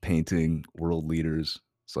ranch, painting world leaders.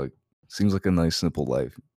 It's like seems like a nice, simple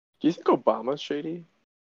life. Do you think Obama's shady?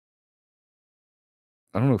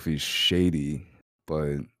 I don't know if he's shady,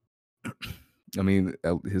 but I mean,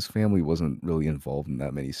 his family wasn't really involved in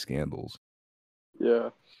that many scandals. Yeah.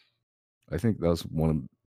 I think that was one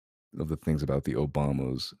of the things about the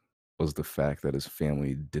Obamas was the fact that his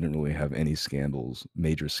family didn't really have any scandals,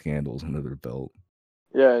 major scandals under their belt.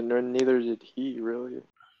 Yeah, and neither did he, really.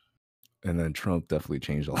 And then Trump definitely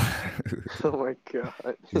changed a lot. Oh my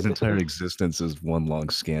god. His entire existence is one long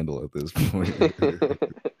scandal at this point.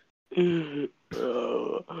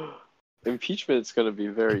 Oh. Impeachment's going to be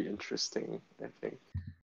very interesting, I think.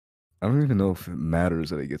 I don't even know if it matters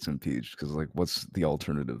that he gets impeached because, like, what's the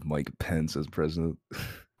alternative? Mike Pence as president?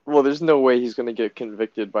 Well, there's no way he's going to get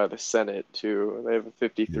convicted by the Senate, too. They have a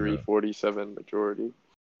 53-47 majority.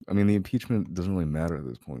 I mean, the impeachment doesn't really matter at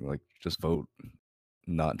this point. Like, just vote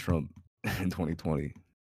not Trump in 2020.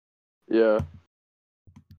 Yeah.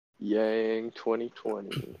 Yang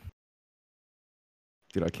 2020.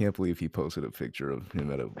 Dude, I can't believe he posted a picture of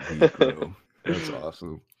him at a weed grow. That's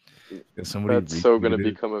awesome. And somebody That's so going to retweeted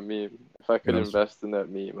it. become a meme. If I could Yeah, invest in that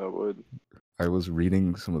meme, I would. I was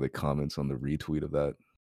reading some of the comments on the retweet of that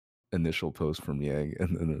initial post from Yang,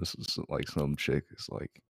 and then there's like some chick is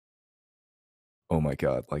like, "Oh my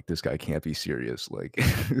god, like this guy can't be serious. Like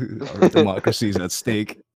our democracy's at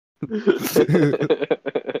stake."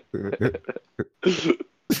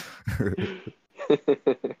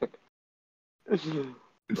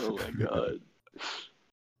 Oh my god.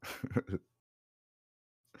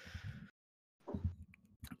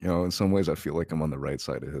 You know, in some ways, I feel like I'm on the right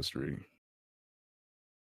side of history.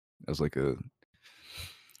 As like a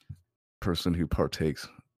person who partakes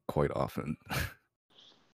quite often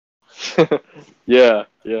Yeah,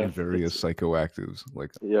 in various it's, psychoactives.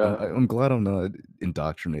 Like, yeah, I'm glad I'm not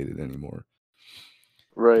indoctrinated anymore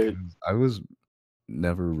right. because I was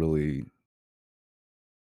never really,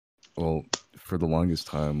 well, for the longest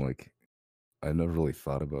time, like, I never really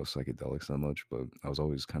thought about psychedelics that much, but I was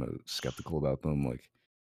always kind of skeptical about them. Like,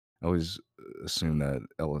 I always assumed that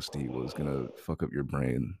LSD was gonna fuck up your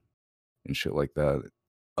brain and shit like that.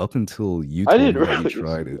 Up until you I told me didn't that you really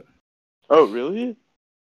tried assume it. that. Oh, really?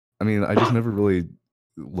 I mean, I just never really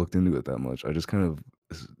looked into it that much. I just kind of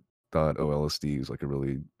thought, oh, LSD is like a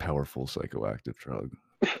really powerful psychoactive drug.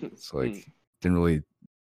 It's like Hmm, didn't really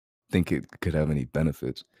think it could have any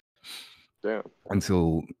benefits damn.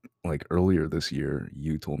 until like earlier this year.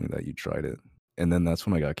 You told me that you tried it, and then that's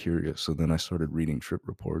when I got curious. So then I started reading trip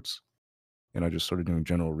reports, and I just started doing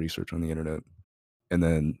general research on the internet. And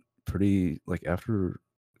then pretty like after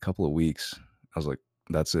a couple of weeks, I was like,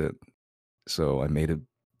 that's it. So I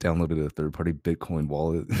downloaded a third party Bitcoin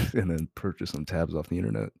wallet and then purchased some tabs off the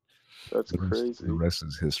internet. That's The crazy. rest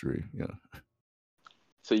is history. Yeah.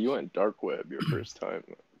 So you went dark web your first time.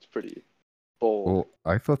 It's pretty bold. Well,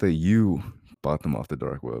 I thought that you bought them off the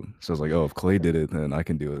dark web. So I was like, oh, if Clay did it, then I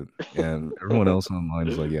can do it. And everyone else online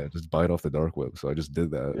is like, yeah, just buy it off the dark web. So I just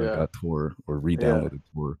did that. I Yeah, got Tor or yeah. re-downloaded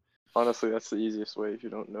Tor. Honestly, that's the easiest way if you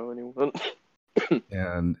don't know anyone.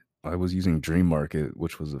 And I was using Dream Market,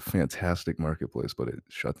 which was a fantastic marketplace, but it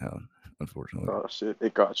shut down, unfortunately. Oh shit,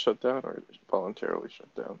 it got shut down or it voluntarily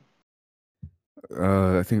shut down?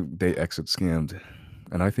 I think they exit scammed.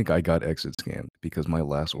 And I think I got exit scammed because my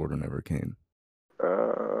last order never came.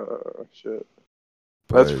 Shit.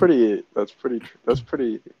 That's But pretty. That's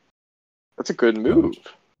a good move. ouch.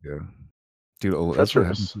 Yeah. Dude, that's what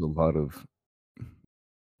happens Treacherous. to a lot of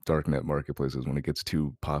darknet marketplaces when it gets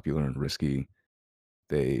too popular and risky.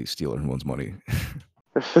 They steal everyone's money.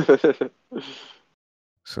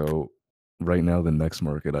 So right now, the next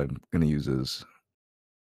market I'm gonna use is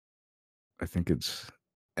I think it's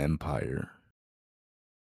Empire,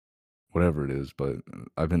 whatever it is. But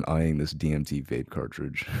I've been eyeing this DMT vape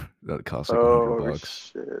cartridge that costs like Oh $100.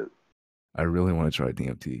 shit, I really want to try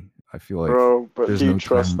DMT. I feel like bro. But there's do you no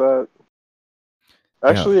trust time. that?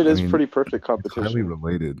 Yeah, Actually, it I is mean, pretty perfect it's highly competition.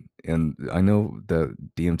 related, and I know that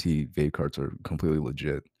DMT vape carts are completely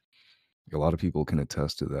legit. A lot of people can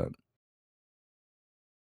attest to that.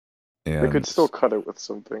 They could And still cut it with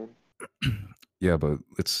something. yeah, but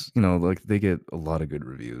it's like they get a lot of good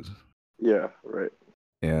reviews, Yeah, right.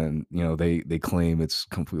 and they claim it's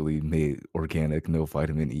completely made organic, no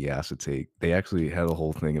vitamin E acetate. They actually had a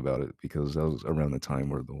whole thing about it because that was around the time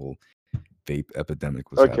where the whole vape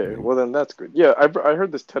epidemic was Okay, happening. well then that's good. Yeah, I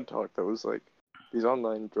heard this TED talk that was like these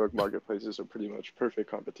online drug marketplaces are pretty much perfect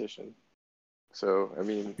competition. So I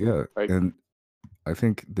mean, Yeah, like, and I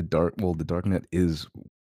think the darknet is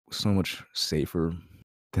so much safer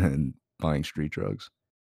than buying street drugs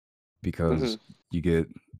hmm because you get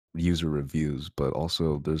user reviews, but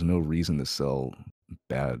also there's no reason to sell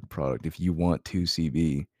bad product. If you want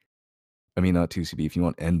 2CB, I mean not 2CB, if you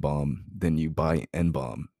want N-bomb, then you buy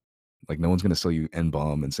N-bomb. Like no one's gonna sell you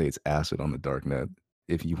N-bomb and say it's acid on the darknet.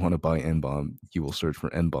 If you want to buy N-bomb, you will search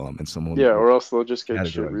for N-bomb and someone yeah, will or else they'll just get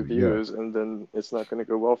shit categorize it. Yeah, reviews, and then it's not going to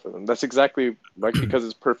go well for them. That's exactly like because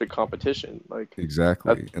it's perfect competition.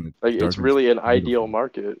 That, exactly. And like the it's darknet's really an ideal beautiful.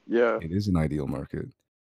 market. Yeah, It is an ideal market.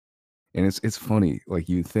 And it's funny, like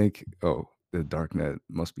you think, oh, the darknet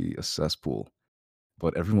must be a cesspool,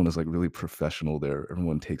 but everyone is like really professional there.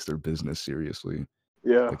 Everyone takes their business seriously.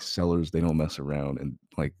 yeah, Like sellers, they don't mess around. And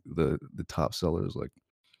like the top sellers, like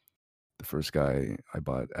the first guy I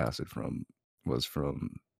bought acid from was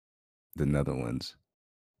from the Netherlands.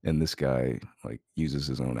 And this guy like uses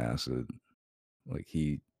his own acid. Like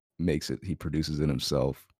he produces it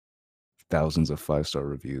himself. Thousands of 5-star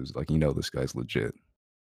reviews. Like this guy's legit.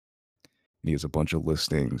 And he has a bunch of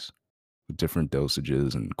listings different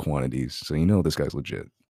dosages and quantities. So this guy's legit.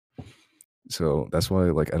 So that's why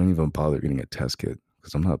like I don't even bother getting a test kit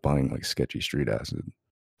because I'm not buying like sketchy street acid.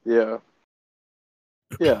 yeah,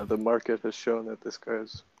 yeah. The market has shown that this guy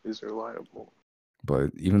is reliable,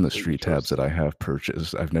 But even the so you street tabs trust that I him. have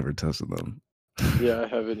purchased, I've never tested them. Yeah, I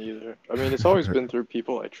haven't either. I mean, it's always been through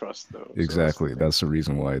people I trust though, so that's the Exactly. thing. That's the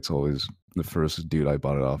reason why it's always the first dude I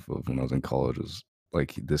bought it off of when I was in college was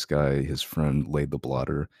like this guy, his friend laid the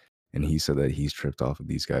blotter and he said that he's tripped off of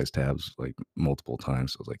these guys' tabs like multiple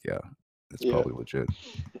times. So I was like, yeah, it's Yeah. probably legit.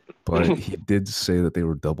 But he did say that they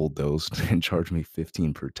were double dosed and charged me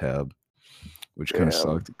 15 per tab, which kind of Damn.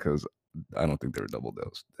 sucked because I don't think they were double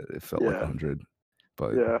dosed. It felt like Yeah. 100,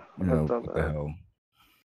 but Yeah. I've done what the that. hell?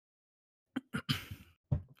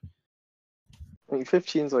 I mean,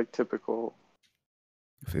 15's like typical.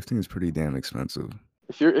 15 is pretty damn expensive.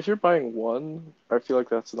 If you're buying one, I feel like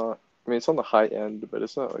that's not. I mean, it's on the high end, but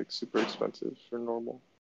it's not like super expensive for normal.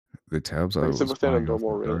 The tabs I Like, it's was within a buying off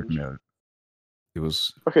normal the range. darknet, it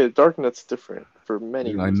was. Okay, darknet's different for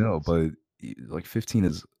many I reasons. know, but like 15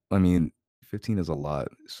 is. I mean, 15 is a lot,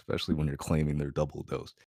 especially when you're claiming they're double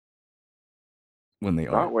dosed. When they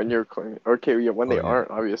Not aren't. when you're claiming. Okay, yeah, when Oh, they yeah.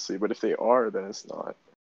 aren't, obviously, but if they are, then it's not.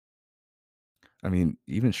 I mean,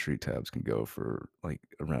 even street tabs can go for like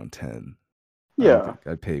around 10. I Yeah, don't think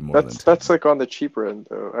I'd pay more than 10. that's like on the cheaper end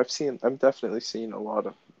though. I'm definitely seen a lot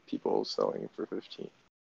of people selling it for 15.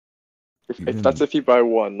 If that's if you buy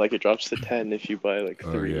one, like it drops to 10 if you buy like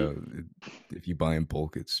 3. Yeah, if you buy in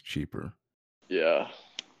bulk, it's cheaper. Yeah.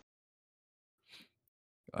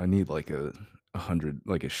 I need like 100,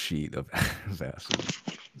 like a sheet of acid.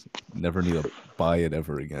 Never need to buy it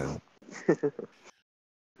ever again.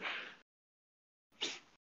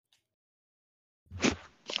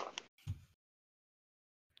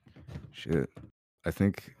 Shit. I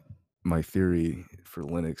think my theory for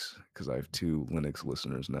Linux, because I have 2 Linux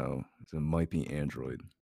listeners now, is it might be Android.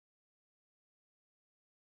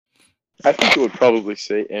 I think it would probably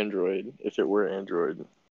say Android if it were Android.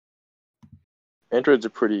 Android's a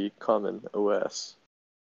pretty common OS.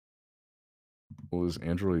 Well, is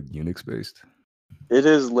Android Unix based? It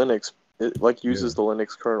is Linux. It like uses the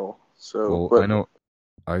Linux kernel. So, Well, but I know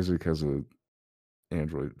Isaac has a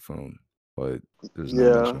Android phone, but there's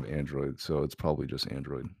no mention of Android, so it's probably just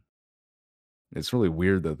Android. It's really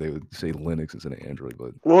weird that they would say Linux instead of Android,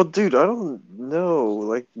 but well, dude, I don't know.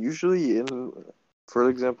 Like usually in, for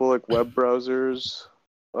example, like web browsers,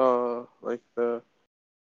 like the,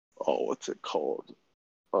 what's it called?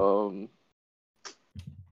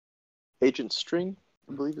 Agent string,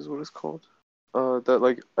 I believe is what it's called. That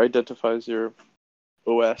like identifies your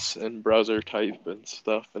OS and browser type and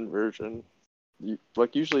stuff and version.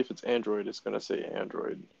 Like usually if it's Android, it's gonna say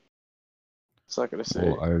Android. It's not gonna say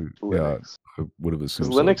Linux. I would have Because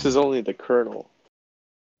assumed Linux so. is only the kernel.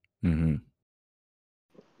 Mm-hmm.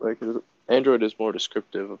 Like Android is more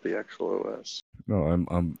descriptive of the actual OS. No,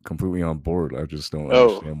 I'm completely on board. I just don't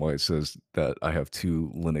understand why it says that I have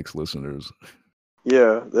 2 Linux listeners.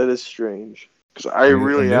 Yeah, that is strange. Because I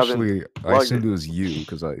really initially, haven't. I assumed it was you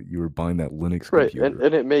because you were buying that Linux computer. computer.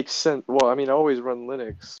 And it makes sense. Well, I mean, I always run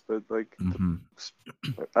Linux, but like, Mm-hmm.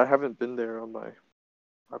 I haven't been there on my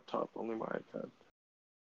laptop, only my iPad.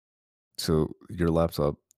 So your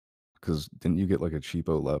laptop, because didn't you get like a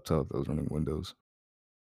cheapo laptop that was running Windows?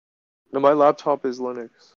 No, my laptop is Linux.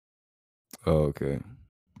 Oh, okay.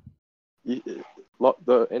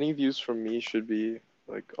 Any views from me should be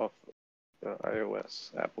like off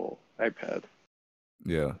iOS, Apple, iPad.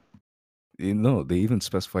 Yeah. No, they even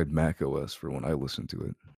specified Mac OS for when I listened to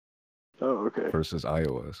it. Oh, okay. Versus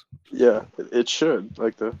iOS. Yeah, it should.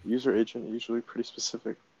 Like the user agent usually pretty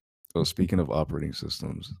specific. So speaking of operating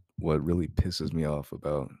systems, what really pisses me off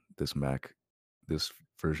about this Mac, this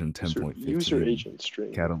version 10.15 user agent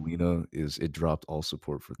string Catalina is it dropped all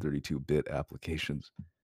support for 32-bit applications.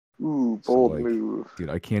 Ooh, bold move. Dude,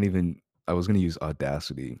 I can't even. I was gonna use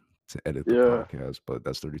Audacity to edit the podcast, but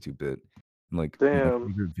that's 32-bit. And like my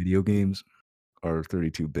favorite video games are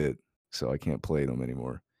 32-bit, so I can't play them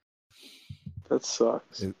anymore. That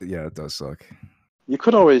sucks. It does suck. You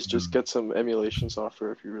could always just get some emulation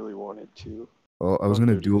software if you really wanted to. Well, I was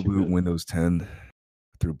gonna dual boot Windows 10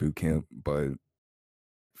 through Boot Camp, but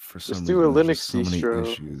for some reason, do a there's Linux just so many distro.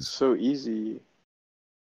 issues. So easy.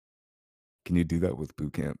 Can you do that with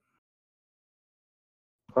Boot Camp?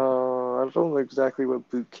 I don't know exactly what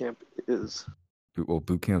Boot Camp is. Well,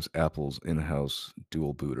 Boot Camp's Apple's in-house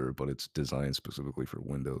dual booter, but it's designed specifically for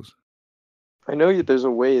Windows. I know there's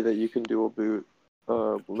a way that you can dual boot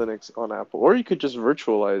Linux on Apple, or you could just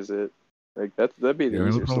virtualize it. Like that'd be the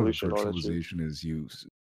easier solution. Virtualization is you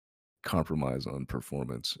compromise on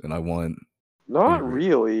performance, and I want not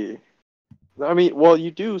really. I mean, well,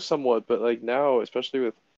 you do somewhat, but like now, especially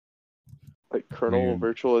with like kernel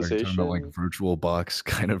virtualization. Are you talking about like VirtualBox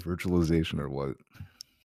kind of virtualization or what?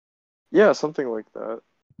 Yeah, something like that.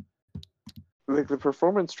 Like the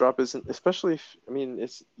performance drop isn't, especially if, I mean,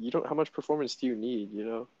 it's you don't. How much performance do you need? You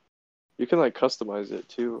know, you can like customize it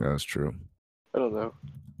too. Yeah, that's true. I don't know,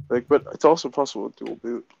 like, but it's also possible with dual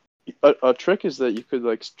boot. A trick is that you could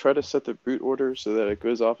like try to set the boot order so that it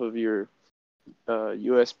goes off of your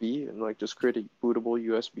USB and like just create a bootable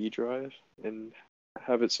USB drive and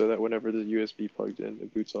have it so that whenever the USB plugged in,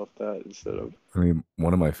 it boots off that instead of. I mean,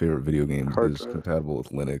 one of my favorite video games is compatible with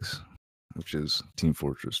Linux, which is Team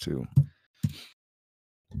Fortress 2.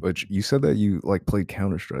 But you said that you like played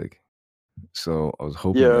Counter-Strike, so I was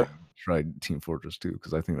hoping that you tried Team Fortress 2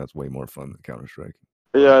 because I think that's way more fun than Counter Strike.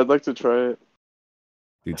 Yeah, I'd like to try it.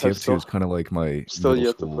 Dude, I have TF2 is kind of like my still middle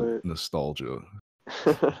yet to school play it. nostalgia.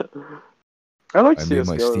 I like I made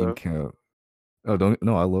my CS:GO Steam though. account. Oh, don't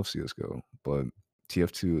no, I love CS:GO, but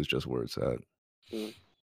TF2 is just where it's at. Mm.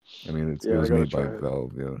 I mean, it Yeah, I was gotta made by try it.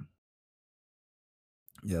 Valve. Yeah,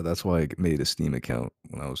 yeah, that's why I made a Steam account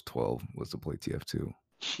when I was 12 was to play TF2.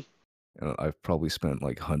 And I've probably spent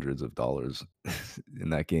like hundreds of dollars in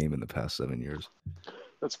that game in the past 7 years.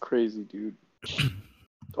 That's crazy, dude.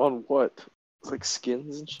 On what? It's like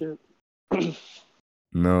skins and shit.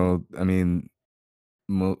 No, I mean,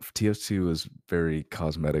 TF2 is very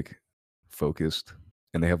cosmetic focused,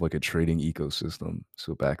 and they have like a trading ecosystem.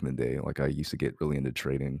 So back in the day, like I used to get really into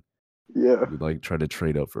trading. Yeah. We'd like try to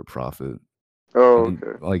trade up for profit. Oh, And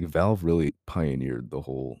okay. like Valve really pioneered the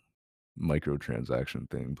whole microtransaction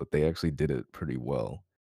thing, but they actually did it pretty well.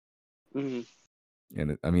 Mhm.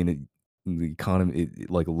 And I mean, the economy,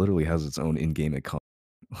 it like literally has its own in-game economy.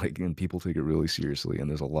 Like, and people take it really seriously, and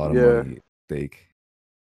there's a lot of Yeah. money at stake.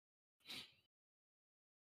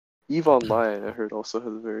 EVE Online, I heard, also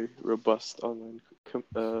has a very robust online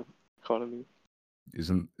economy. Is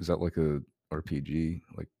that like a RPG?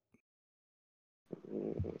 Like,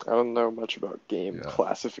 I don't know much about game yeah.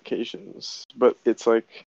 classifications, but it's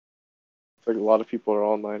like a lot of people are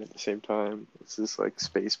online at the same time. It's this like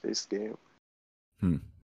space-based game. Hmm.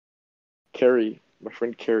 Kerry, my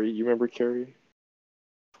friend Kerry, you remember Kerry?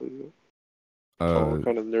 Tall,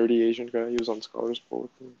 kind of nerdy Asian guy. He was on Scholars Bowl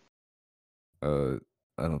with me.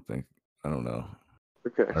 I don't know.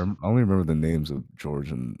 Okay. I only remember the names of George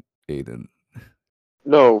and Aiden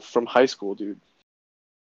No, from high school, dude.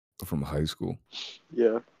 from high school.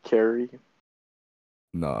 Yeah, Kerry.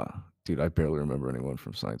 Nah, dude, I barely remember anyone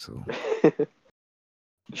from Science Hill.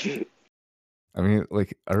 I mean,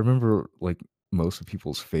 like, I remember like most of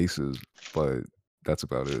people's faces, but that's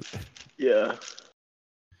about it. Yeah.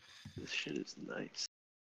 This shit is nice.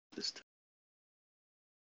 This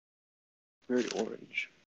very orange.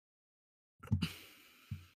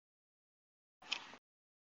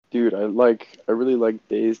 Dude, I really like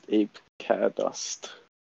DazedApe Cat Dust.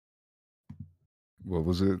 What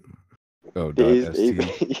was it? Oh, .st.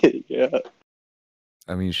 DazedApe. Yeah.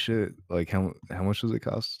 I mean, shit. Like, how much does it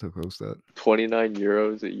cost to post that?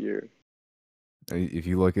 €29 a year. If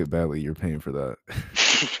you like it badly, you're paying for that.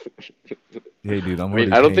 Hey, dude, I'm I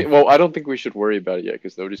mean, already I don't paying. think. Well, I don't think we should worry about it yet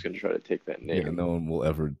because nobody's gonna try to take that name. Yeah, no one will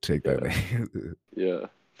ever take that Yeah. name. Yeah,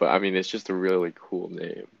 but I mean, it's just a really cool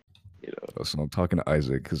name, you know. Oh, so I'm talking to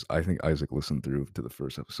Isaac because I think Isaac listened through to the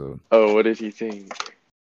first episode. Oh, what did he think?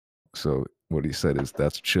 So what he said is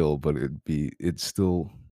that's chill, but it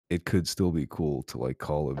could still be cool to like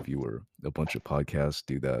call a viewer. A bunch of podcasts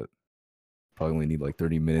do that. Probably only need like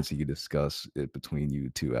 30 minutes. You could discuss it between you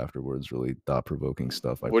two afterwards. Really thought-provoking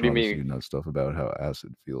stuff. I What do you promise mean? you, not stuff about how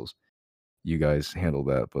acid feels. You guys handle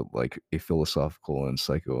that, but like a philosophical and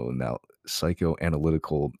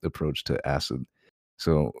psychoanalytical approach to acid.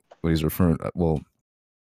 So what he's referring, well,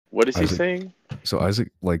 What is he Isaac, saying? so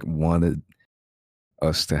Isaac like wanted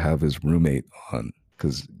us to have his roommate on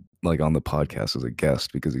because like on the podcast as a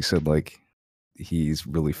guest because he said like he's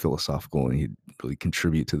really philosophical and he'd really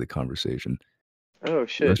contribute to the conversation. Oh So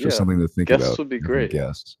shit! that's just Yeah, something to think guests about. would be Having great.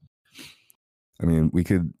 guests. I mean,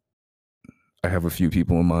 I have a few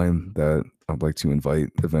people in mind that I'd like to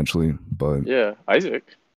invite eventually, but Yeah, Isaac.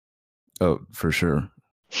 oh, for sure.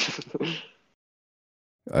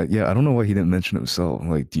 Yeah, I don't know why he didn't mention himself.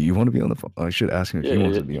 Like, do you want to be on the phone? I should ask him if he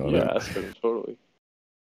wants to be on it. Yeah, ask him totally.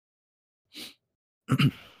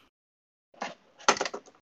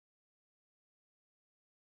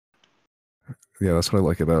 Yeah, that's what I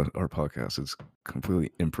like about our podcast. It's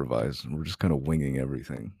completely improvised. We're just kind of winging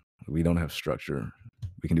everything. We don't have structure.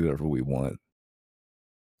 We can do whatever we want.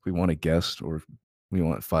 If we want a guest or if we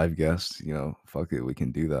want 5 guests, fuck it, we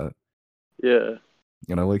can do that. Yeah.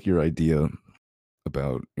 And I like your idea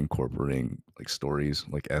about incorporating like stories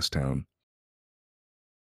like S-Town.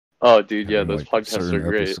 Oh, dude, yeah, Having those like podcasts are certain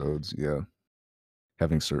great. episodes, yeah.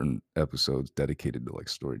 Having certain episodes dedicated to like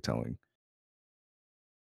storytelling.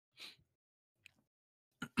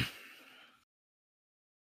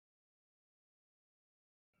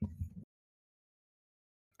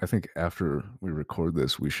 I think after we record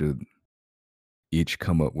this, we should each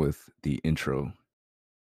come up with the intro,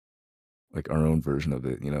 like our own version of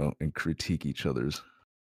it, and critique each other's.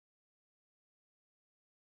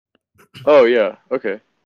 Oh yeah, okay,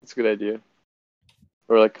 that's a good idea.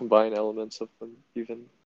 Or like combine elements of them, even.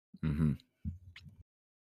 Mm-hmm.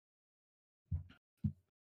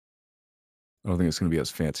 I don't think it's going to be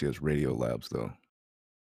as fancy as Radio Labs, though.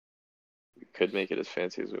 could make it as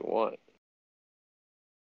fancy as we want.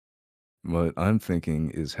 What I'm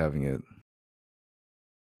thinking is having it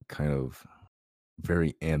kind of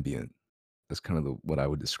very ambient. That's kind of what I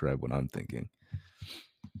would describe what I'm thinking.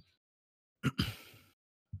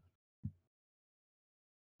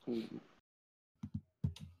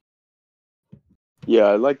 Yeah,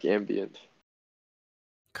 I like ambient.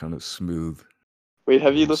 Kind of smooth. Wait,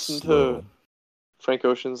 have you and listened slow. to Frank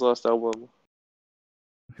Ocean's last album,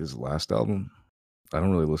 His last album? I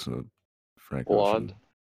don't really listen to Frank Blonde? Ocean.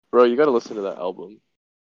 Bro, you gotta listen to that album.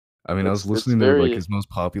 I mean, I was It's listening to like very his most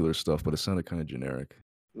popular stuff, but it sounded kind of generic.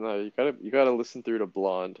 no, you gotta listen through to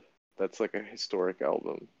Blonde. That's like a historic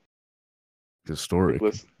album. Historic.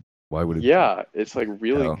 Like, listen, Why would it? yeah, it's like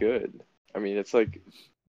really How? good. I mean, it's like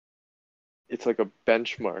a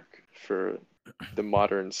benchmark for the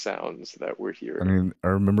modern sounds that we're I hearing. mean, I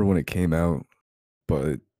remember when it came out,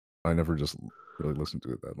 but I never just really listened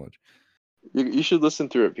to it that much. You should listen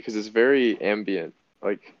through it because it's very ambient.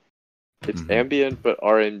 Like it's Mhm. ambient but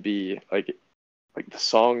R&B. Like the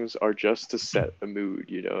songs are just to set a mood,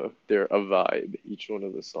 you know. They're a vibe, each one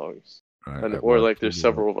of the songs. And or Well, like there's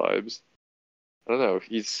several vibes. I don't know.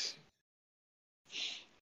 He's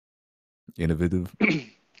innovative.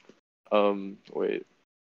 wait.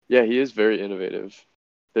 Yeah, he is very innovative.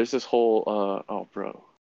 There's this whole oh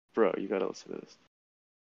bro, you gotta listen to this.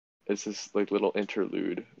 It's this like little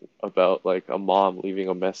interlude about like a mom leaving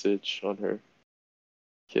a message on her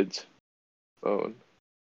kid's phone.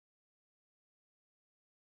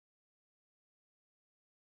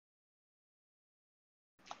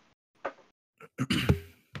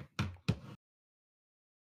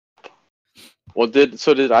 Well,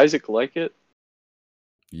 did Isaac like it?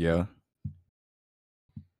 Yeah,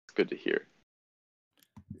 It's good to hear.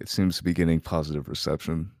 it seems to be getting positive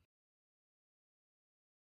reception.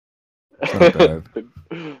 It's not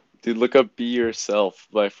bad. Dude, look up "Be Yourself"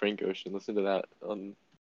 by Frank Ocean. Listen to that on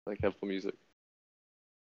like Apple Music.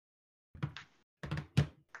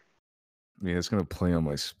 Yeah, it's gonna play on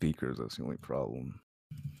my speakers. That's the only problem.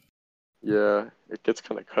 Yeah, it gets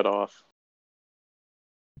kind of cut off.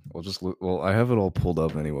 I'll just look. Well, I have it all pulled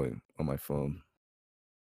up anyway on my phone.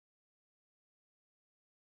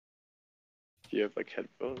 Do you have like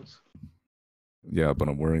headphones? Yeah, but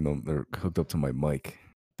I'm wearing them. They're hooked up to my mic,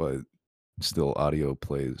 but still audio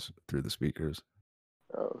plays through the speakers.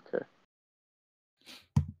 Oh, okay.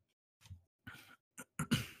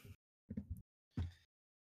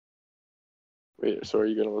 Wait, so are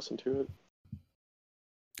you gonna listen to it?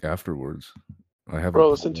 Afterwards, I have Bro,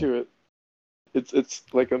 it. listen to it. It's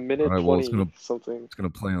like a minute Alright, well, 20 something. It's gonna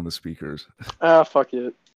play on the speakers. Ah, fuck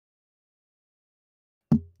it.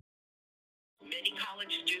 Many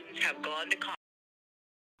college students have gone to college.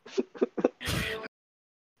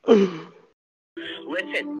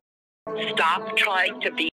 Listen, stop trying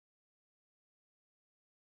to be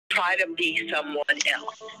someone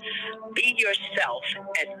else. Be yourself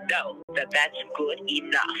and know that that's good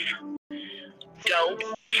enough. Don't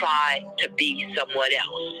try to be someone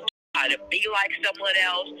else. Try to be like someone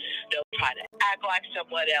else. Don't try to act like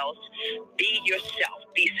someone else. Be yourself.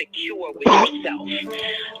 Be secure with yourself.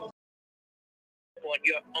 On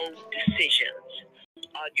your own decisions,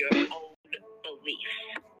 on your own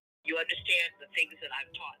beliefs. You understand the things that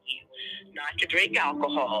I've taught you. Not to drink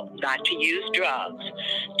alcohol, not to use drugs.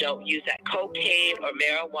 Don't use that cocaine or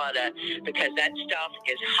marijuana because that stuff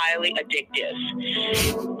is highly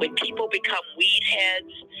addictive. When people become weed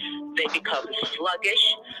heads, they become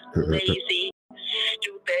sluggish, lazy,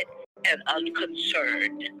 stupid, and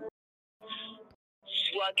unconcerned.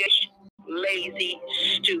 Sluggish, lazy,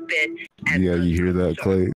 stupid, and Yeah, you hear that,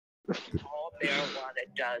 Clay? all marijuana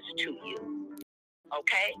does to you.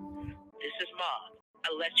 Okay? This is Mom.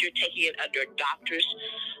 Unless you're taking it under doctor's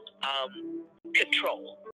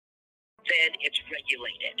control, then it's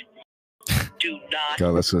regulated. Do not.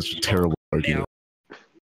 God, that's such a terrible argument.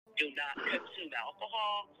 Do not consume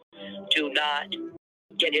alcohol. Do not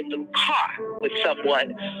get in the car with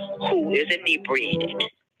someone who is inebriated.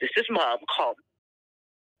 This is Mom. Call me.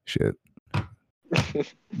 Shit.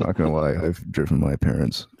 Not gonna lie, I've driven my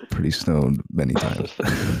parents pretty stoned many times.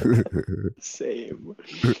 Same.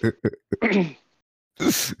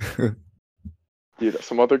 Dude,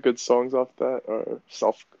 some other good songs off that are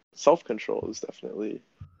Self Control is definitely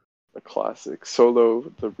a classic.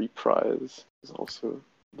 Solo, the reprise is also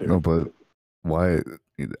very No, but good. why?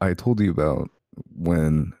 I told you about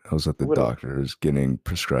when I was at the What a- doctor's getting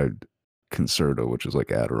prescribed Concerta, which is like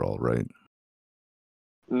Adderall, right?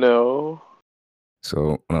 No.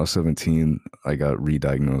 So when I was 17, I got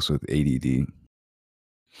re-diagnosed with ADD.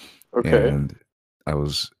 Okay. And I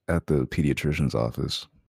was at the pediatrician's office,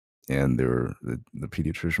 and the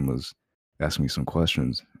pediatrician was asking me some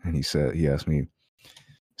questions, and he asked me,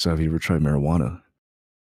 "So have you ever tried marijuana?"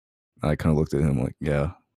 I kind of looked at him like,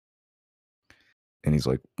 "Yeah," and he's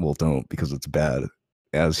like, "Well, don't, because it's bad."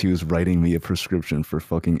 As he was writing me a prescription for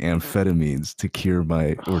fucking amphetamines to cure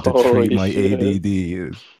my or to treat Holy my shit.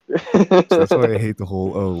 ADD. So that's why I hate the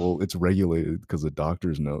whole, oh, well, it's regulated because the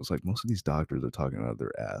doctors know. It's like most of these doctors are talking out of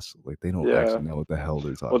their ass. Like they don't Yeah. actually know what the hell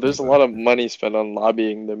they're talking Well, there's a about. lot of money spent on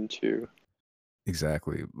lobbying them too.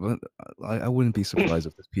 Exactly. But I wouldn't be surprised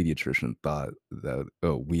if this pediatrician thought that,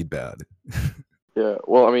 oh, weed bad. Yeah.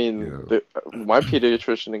 Well, I mean, Yeah. my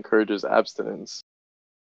pediatrician encourages abstinence.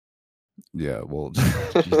 Yeah, well,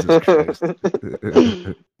 Jesus Christ. Kind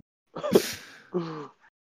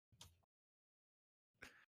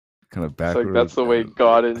of It's backwards. like that's the way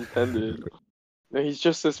God intended. No, he's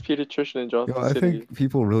just this pediatrician in Johnson I City. think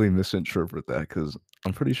people really misinterpret that because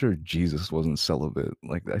I'm pretty sure Jesus wasn't celibate.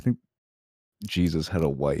 Like, I think Jesus had a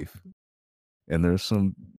wife, and there's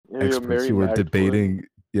some Yeah, experts Mary who were Magdalene. debating.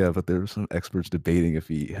 Yeah, but there were some experts debating if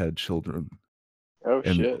he had children. Oh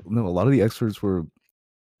And shit. no, a lot of the experts were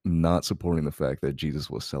not supporting the fact that Jesus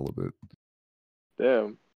was celibate.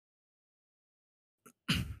 Damn.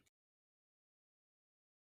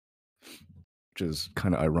 Which is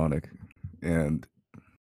kind of ironic. And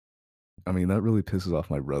I mean, that really pisses off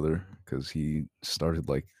my brother because he started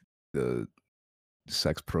like the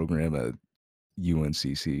sex program at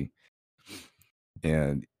UNCC.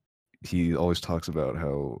 And he always talks about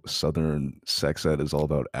how Southern sex ed is all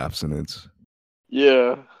about abstinence.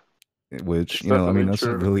 Yeah. Which, It's you know, I mean, definitely that's a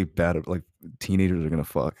true. really bad, like, teenagers are going to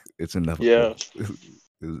fuck. It's inevitable. Yeah.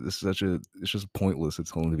 It's just pointless to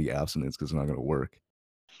tell them to be abstinence because it's not going to work.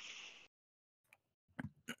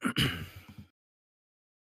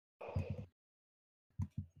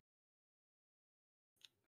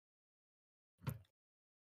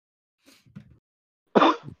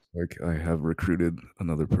 Like, I have recruited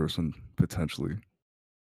another person, potentially.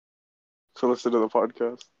 To listen to the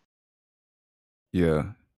podcast. Yeah.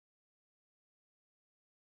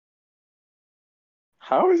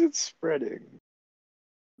 How is it spreading?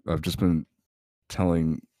 I've just been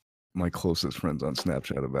telling my closest friends on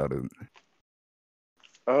Snapchat about it.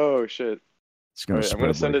 Oh shit. It's going to Alright, I'm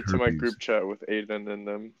gonna spread send like it to my herpes. group chat with Aiden and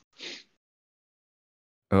them.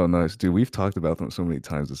 Oh, nice. Dude, we've talked about them so many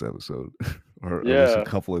times this episode. or at least a Yeah.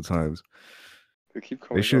 couple of times. They keep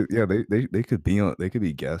coming They should, up. yeah, they could be on, they could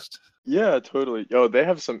be guests. Yeah, totally. Yo, they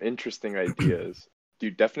have some interesting ideas.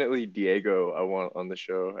 Dude, definitely Diego I want on the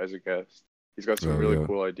show as a guest. He's got some Oh, really yeah.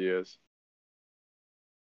 cool ideas.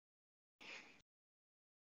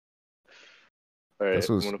 Alright, That's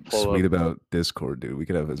I'm what's gonna pull sweet up. about Discord, dude. We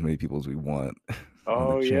could have as many people as we want on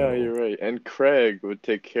Oh the yeah, channel. you're right. And Craig would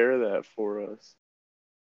take care of that for us.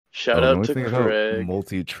 Shout The out only to thing about Craig.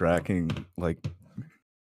 multi-tracking, like,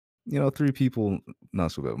 3 people,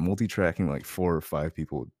 not so bad. Multi-tracking like 4 or 5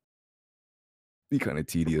 people would be kind of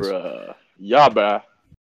tedious. Bruh. Yaba.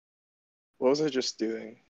 What was I just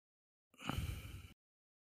doing?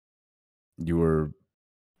 You were,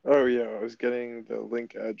 Oh yeah, I was getting the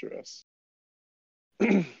link address.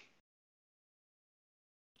 oh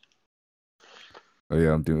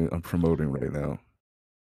yeah, I'm promoting right now.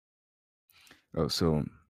 Oh, so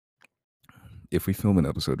if we film an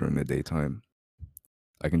episode during the daytime,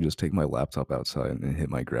 I can just take my laptop outside and hit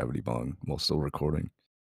my gravity bong while still recording.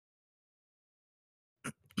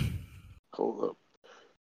 Hold up.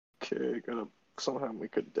 Okay, gotta somehow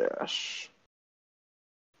make a dash.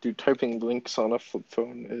 Dude, typing links on a flip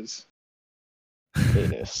phone is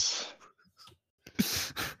heinous.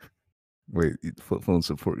 Wait, flip phone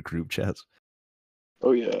support group chats?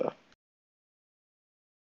 Oh yeah.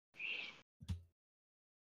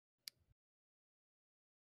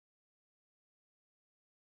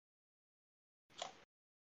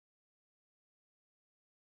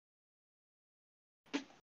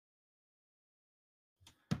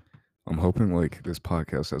 I'm hoping like this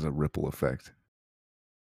podcast has a ripple effect.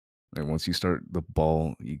 And once you start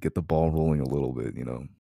you get the ball rolling a little bit, you know.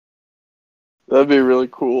 That'd be really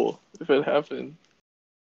cool if it happened.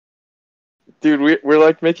 Dude, we're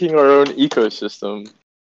like making our own ecosystem.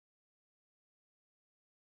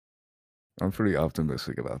 I'm pretty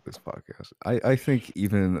optimistic about this podcast. I think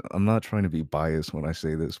I'm not trying to be biased when I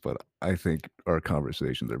say this, but I think our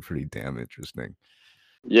conversations are pretty damn interesting.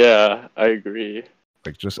 Yeah, I agree.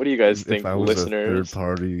 Like, just what do you guys if think, I was listeners? a third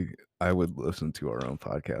party, I would listen to our own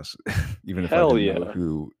podcast, even if I Hell didn't know yeah.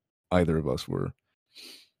 who either of us were.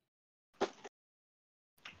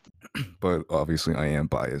 But obviously, I am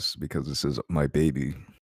biased because this is my baby,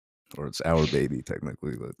 or it's our baby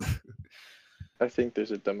technically. But I think there's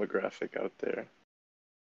a demographic out there.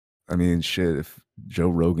 I mean, shit, if Joe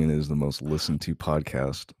Rogan is the most listened to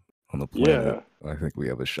podcast on the planet, I think we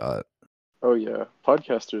have a shot. Oh yeah,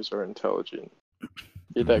 podcasters are intelligent.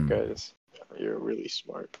 You're that Mhm. guys. You're really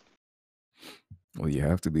smart. Well, you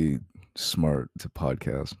have to be smart to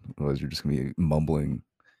podcast, otherwise you're just gonna be mumbling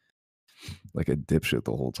like a dipshit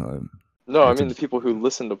the whole time. No, You I have to mean the people who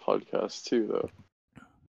listen to podcasts too, though.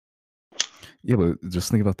 Yeah, but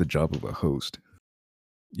just think about the job of a host.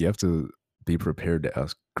 You have to be prepared to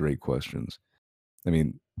ask great questions. I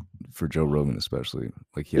mean, for Joe Rogan especially,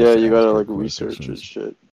 like he has Yeah, to you ask gotta great like research and questions.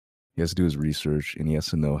 shit. He has to do his research, and he has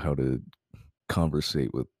to know how to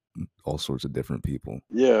conversate with all sorts of different people.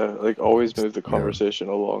 Yeah, like always move the Yeah. conversation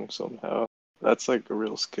along somehow. That's like a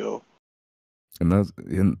real skill. And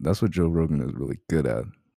that's what Joe Rogan is really good at,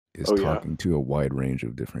 is Oh, yeah. talking to a wide range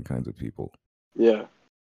of different kinds of people. Yeah.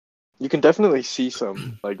 You can definitely see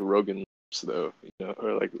some like Rogan tropes, though, you know,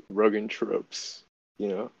 or like Rogan tropes, you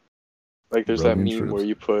know? Like there's Rogan that meme tropes? where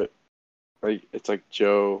you put like it's like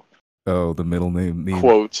Joe Oh, the middle name meme.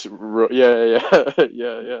 quotes yeah. Well,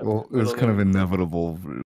 it's Middle kind of name. inevitable.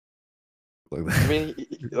 Like I mean,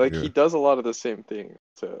 Yeah. he does a lot of the same thing.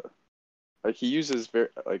 To like he uses very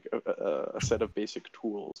like a set of basic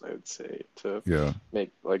tools, I would say, to Yeah.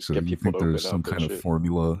 make like So get you people think to there's open some up and kind of shit.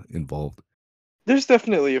 formula involved? There's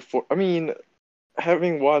definitely I mean,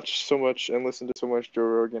 having watched so much and listened to so much Joe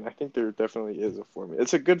Rogan, I think there definitely is a formula.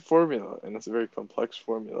 It's a good formula, and it's a very complex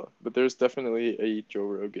formula. But there's definitely a Joe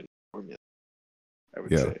Rogan formula, I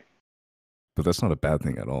would Yeah. say. But that's not a bad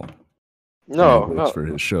thing at all. No, it works no, for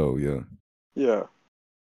his show, yeah. yeah,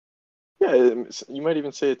 yeah. You might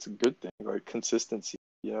even say it's a good thing, like consistency.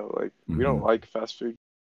 You know, like we don't Mhm. like fast food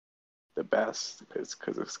the best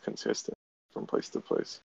because it's consistent from place to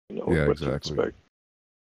place. You know Yeah, what to exactly. expect.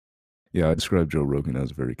 Yeah, I describe Joe Rogan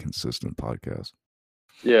as a very consistent podcast.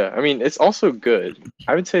 Yeah, I mean, it's also good.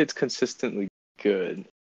 I would say it's consistently good.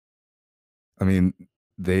 I mean,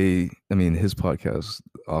 his podcast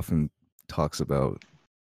often talks about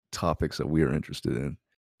topics that we are interested in.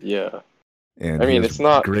 Yeah. And I mean,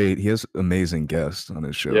 he has amazing guests on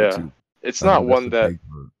his show yeah, too. it's I think not that's one the that big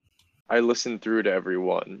part. I listen through to every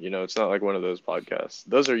one. You know, it's not like one of those podcasts.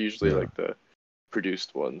 Those are usually Yeah. like the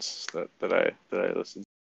produced ones that I listen to.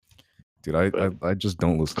 Dude, But I just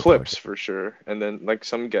don't listen to clips podcasts. for sure. And then like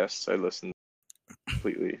some guests I listen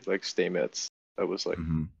completely, like Staymets. That was like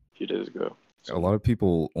Mhm. a few days ago. A lot of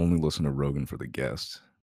people only listen to Rogan for the guests.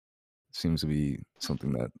 It seems to be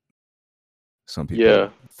something that some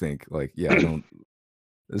people think, like, yeah, I don't.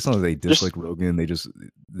 It's not that they dislike Rogan. They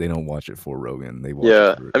don't watch it for Rogan. They watch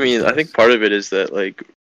it for I mean, his I think guests. part of it is that like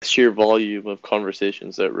sheer volume of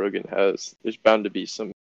conversations that Rogan has. There's bound to be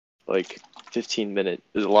some like 15-minute.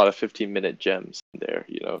 There's a lot of 15-minute gems in there.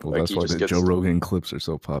 You know, Well, like that's he why just the gets Joe Rogan clips are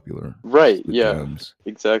so popular. right. The Yeah, gems.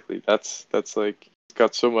 exactly. That's like he's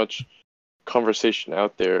got so much conversation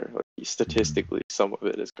out there. Like, statistically, some of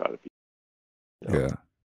it has got to be. You know? Yeah.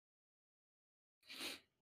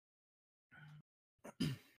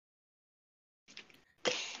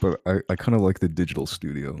 But I kind of like the digital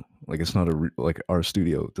studio. Like it's not like our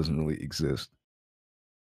studio doesn't really exist.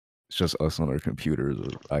 It's just us on our computers or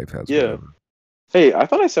iPads or Yeah. whatever. Hey, I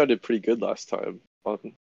thought I sounded pretty good last time on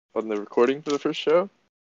the recording for the first show.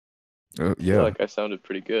 I Yeah. feel like I sounded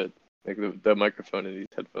pretty good. Like the microphone in these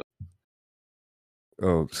headphones.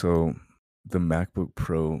 Oh, so the MacBook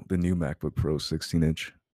Pro, the new MacBook Pro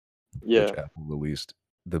 16-inch, which Yeah. Apple released,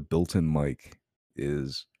 the built-in mic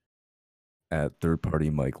is at third-party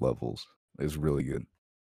mic levels. Is really good.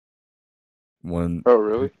 Oh,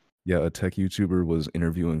 really? A tech YouTuber was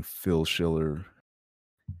interviewing Phil Schiller,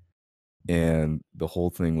 and the whole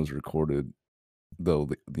thing was recorded. Though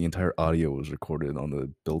the entire audio was recorded on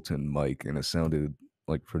the built-in mic, and it sounded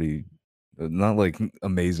like pretty, not like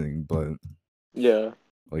amazing, but Yeah.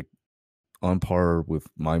 like on par with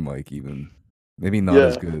my mic, even maybe not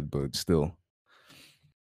as good, but still,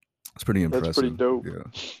 it's pretty impressive. That's pretty dope. Yeah,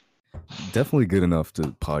 definitely good enough to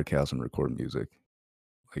podcast and record music.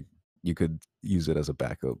 Like you could use it as a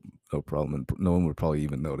backup, no problem, and no one would probably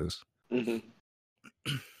even notice. Mm-hmm.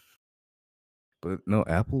 But no,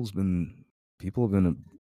 people have been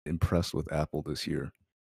impressed with Apple this year.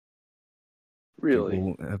 Really?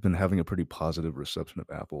 People have been having a pretty positive reception of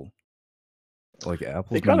Apple. Like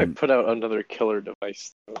Apple's They gotta put out another killer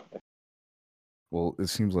device. Well, it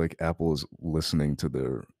seems like Apple is listening to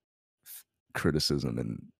their criticism,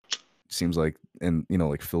 and it seems like, and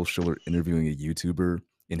like Phil Schiller interviewing a YouTuber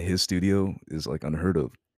in his studio is like unheard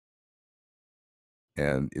of.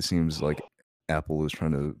 And it seems like Apple is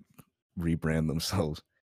trying to rebrand themselves.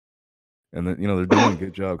 And then, they're doing a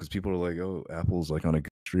good job because people are like, oh, Apple's like on a good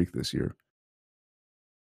streak this year.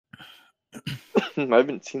 I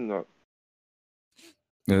haven't seen that.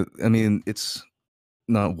 I mean, it's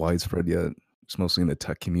not widespread yet. It's mostly in the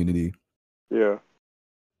tech community, Yeah.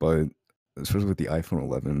 but especially with the iPhone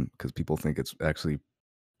 11, because people think it's actually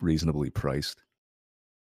reasonably priced.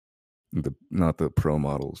 Not the Pro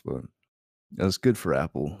models, but that's good for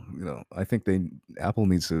Apple. I think Apple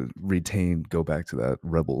needs to go back to that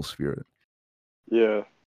rebel spirit. Yeah.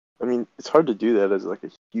 I mean, it's hard to do that as like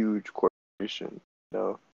a huge corporation, you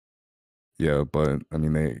know? Yeah, but I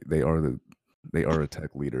mean, they are a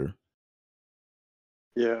tech leader.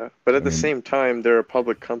 Yeah, but at I the mean, same time, they're a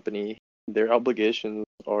public company. Their obligations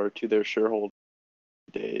are to their shareholders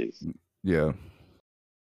days. yeah,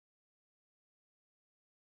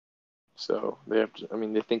 So they have to, I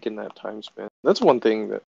mean, they think in that time span. That's one thing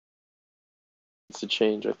that needs to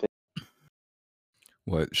change, I think.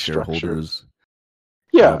 what Structure. shareholders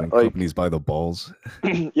Yeah, grabbing like, companies by the balls.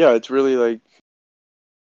 yeah, it's really like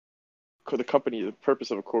the company, the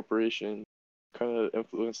purpose of a corporation, kind of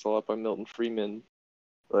influenced a lot by Milton Friedman.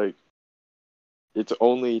 Like, it's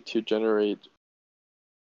only to generate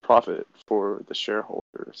profit for the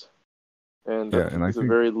shareholders. And Yeah, and I that's a think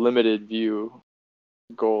very limited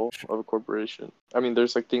goal of a corporation. I mean,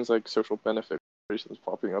 there's like things like social benefit corporations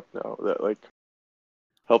popping up now that like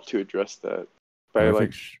help to address that by and I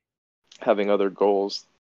like think having other goals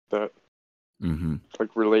that mm-hmm.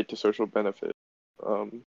 like relate to social benefit,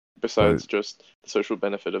 besides But just the social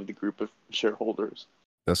benefit of the group of shareholders.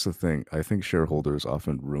 that's the thing. I think shareholders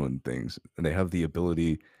often ruin things, and they have the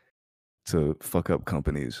ability to fuck up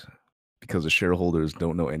companies because the shareholders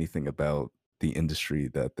don't know anything about the industry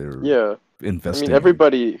that they're Yeah, I mean, investing in.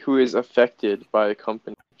 everybody who is affected by a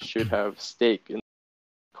company should have stake in,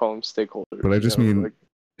 call them stakeholders. But I you just know, mean like,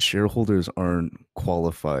 shareholders aren't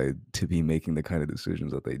qualified to be making the kind of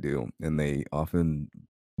decisions that they do, and they often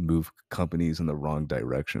move companies in the wrong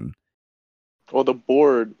direction. well, the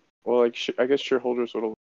board, well, like I guess shareholders would,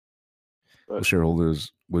 Well, but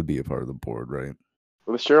shareholders would be a part of the board, right?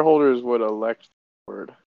 well, the shareholders would elect the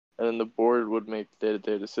board, and then the board would make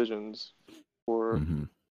day-to-day decisions for. Mm-hmm.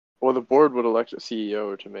 Well, the board would elect a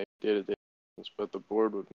CEO to make day-to-day decisions, but the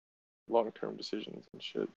board would make long-term decisions and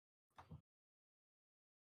shit.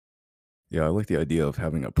 Yeah, I like the idea of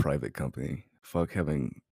having a private company. Fuck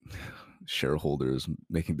having shareholders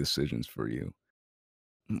making decisions for you,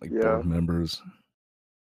 like Yeah, board members.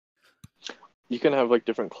 you can have like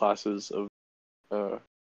different classes of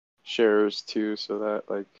shares too, so that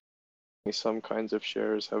like some kinds of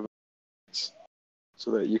shares have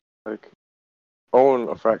so that you can like own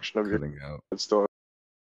a fraction of your Cutting out, but still.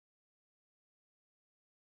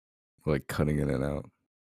 like cutting in and out.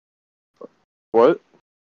 What?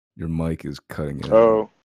 Your mic is cutting in and out. Oh,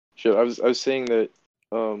 shit! I was saying that.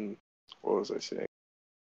 What was I saying?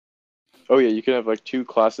 Oh yeah, you can have like two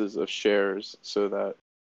classes of shares, so that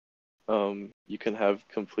you can have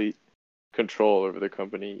complete control over the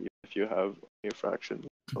company if you have a fraction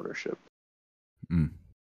ownership. Mm.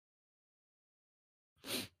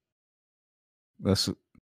 That's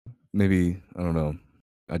maybe, I don't know.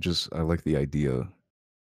 I like the idea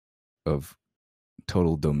of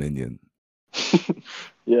total dominion.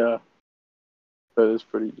 Yeah, that is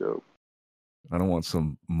pretty dope. I don't want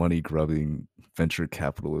some money grubbing venture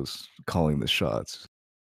capitalists calling the shots,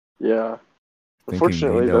 Yeah. thinking they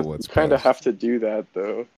Unfortunately, know that you what's kind of best. have to do that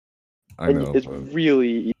though, I and know, it's but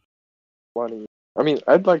really money. I mean,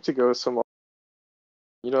 I'd like to go somewhere,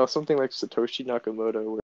 something like Satoshi Nakamoto,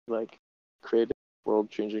 where he, like, created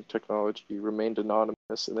world-changing technology, remained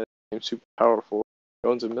anonymous, and then became super powerful. He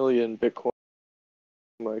owns 1 million Bitcoin,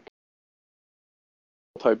 like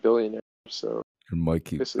multi-billionaire. So your mic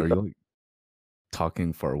keeps. basically, Are you like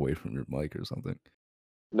talking far away from your mic or something?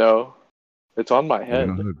 no, it's on my Yeah, you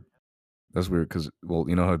know head. how that's weird because, well,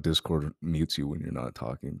 you know how Discord mutes you when you're not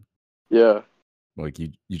talking. Yeah. Like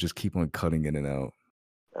you just keep on cutting in and out.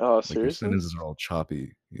 Oh, Like your seriously? sentences are all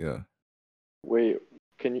choppy. Yeah. Wait,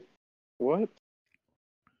 can you? What?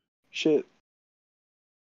 Shit.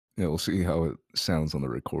 Yeah, we'll see how it sounds on the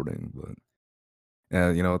recording, but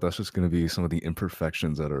yeah, you know what? That's just going to be some of the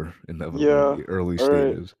imperfections that are inevitable in Yeah. the early All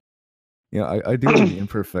right. stages. Yeah, I do like the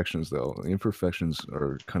imperfections though. The imperfections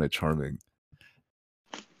are kind of charming.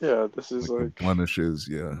 Yeah, this is Like the like blemishes,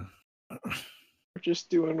 yeah. we're just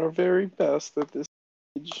doing our very best at this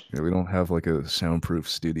stage. Yeah, we don't have like a soundproof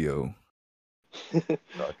studio I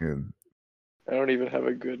talking. don't even have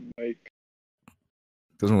a good mic.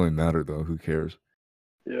 Doesn't really matter though. Who cares?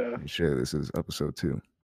 Yeah. I mean, shit, this is episode 2.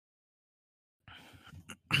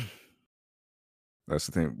 That's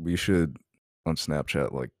the thing. We should on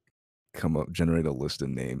Snapchat like generate a list of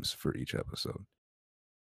names for each episode.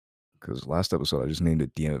 Because last episode I just named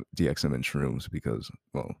it DXM and Shrooms because,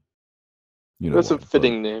 well, you know That's why. a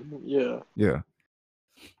fitting name. Yeah. Yeah.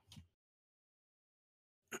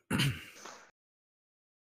 I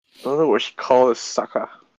don't know what you call this sucker.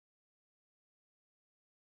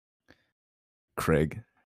 Craig.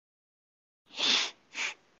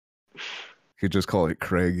 Could just call it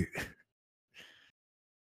Craig.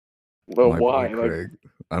 Well, My why? boy Craig.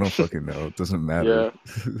 I don't fucking know. It doesn't matter.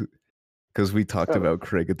 Because we talked about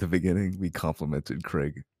Craig at the beginning. We complimented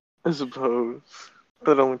Craig. I suppose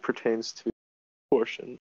that only pertains to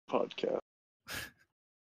portion podcast.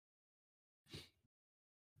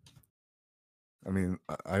 I mean,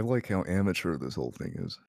 I like how amateur this whole thing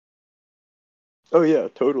is. Oh yeah,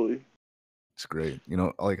 totally. It's great. You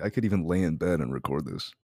know, like I could even lay in bed and record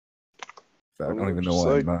this. In fact, I don't even know just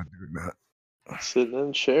why like I'm not doing that. sitting in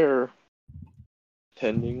a chair,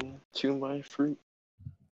 tending to my fruit.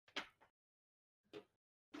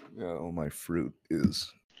 Yeah, all my fruit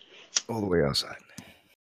is all the way outside.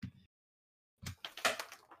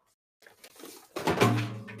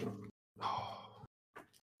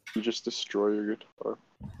 You just destroy your guitar.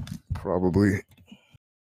 Probably.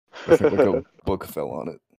 I think like a book fell on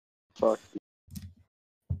it. Fuck.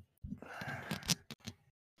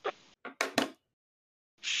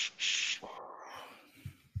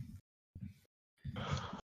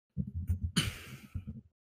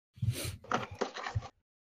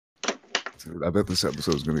 Dude, I bet this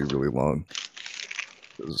episode is gonna be really long.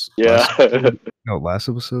 Yeah. Last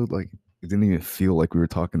episode, like it didn't even feel like we were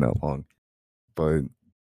talking that long. But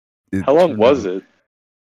How long was it?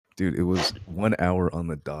 Dude, it was 1 hour on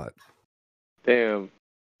the dot. Damn.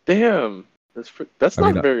 That's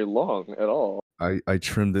not very long at all. I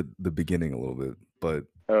trimmed it the beginning a little bit, but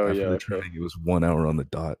after the trimming, it was 1 hour on the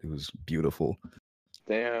dot. It was beautiful.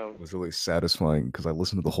 Damn. It was really satisfying because I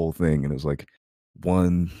listened to the whole thing and it was like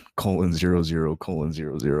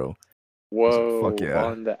 1:00:00. Whoa, like, fuck yeah.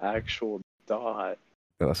 On the actual dot.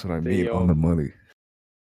 Yeah, that's what I mean, on the money.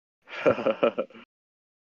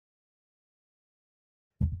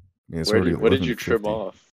 Yeah, what did you trim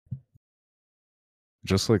off?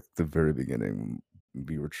 Just like the very beginning,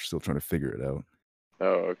 we were still trying to figure it out.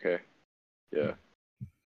 Oh, okay. Yeah.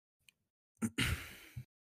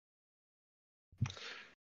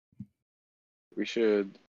 We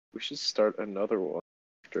should start another one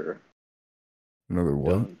after. Another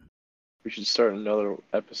what? Done. We should start another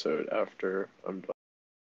episode after I'm done.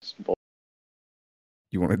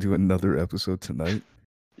 You want to do another episode tonight?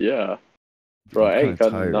 Yeah. Bro, I ain't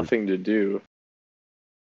got tired. nothing to do.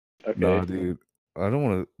 Okay. Nah, dude. I don't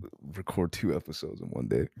want to record 2 episodes in one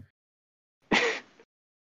day.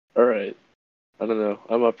 Alright. I don't know.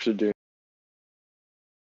 I'm up to doing.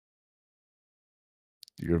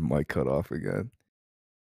 Your mic cut off again.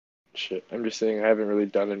 Shit. I'm just saying I haven't really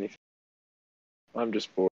done anything. I'm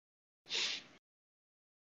just bored.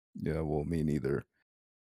 Yeah, well, me neither.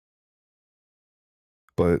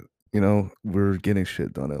 But, you know, we're getting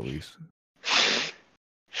shit done at least.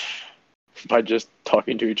 By just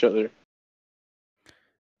talking to each other.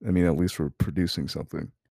 I mean, at least we're producing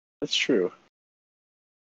something. That's true.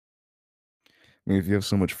 I mean, if you have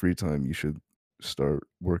so much free time, you should start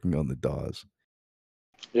working on the DAWs.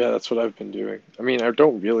 Yeah, that's what I've been doing. I mean, I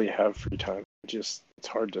don't really have free time. It's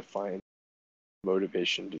hard to find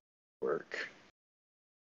motivation to work.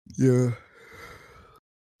 Yeah.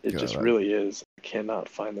 It just really is. I cannot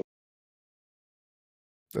find the.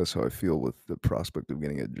 That's how I feel with the prospect of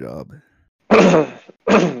getting a job.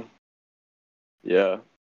 Yeah,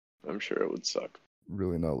 I'm sure it would suck.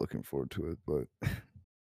 Really not looking forward to it, but.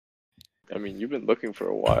 I mean, you've been looking for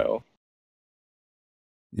a while.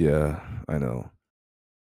 Yeah, I know.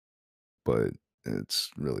 But it's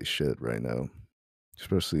really shit right now.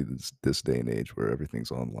 Especially this day and age where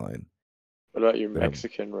everything's online. What about your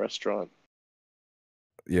Mexican restaurant?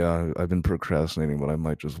 Yeah, I've been procrastinating, but I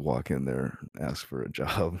might just walk in there and ask for a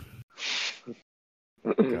job.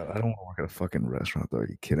 God, I don't want to work at a fucking restaurant, though. Are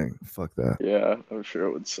you kidding? Fuck that. Yeah, I'm sure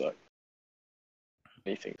it would suck.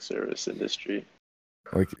 Anything service industry.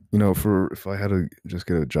 Like, you know, if I had to just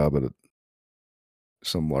get a job at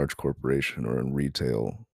some large corporation or in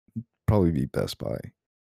retail, probably be Best Buy.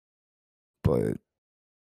 But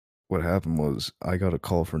what happened was I got a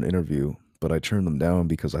call for an interview, but I turned them down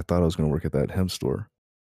because I thought I was going to work at that hemp store.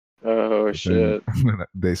 Oh, shit. When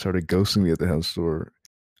they started ghosting me at the hemp store,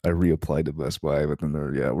 I reapplied to Best Buy, but then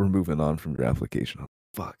we're moving on from your application.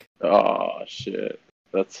 Fuck. Oh, shit.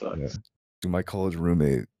 That sucks. Yeah. My college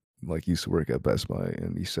roommate used to work at Best Buy,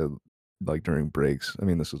 and he said during breaks, I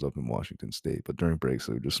mean, this was up in Washington State, but during breaks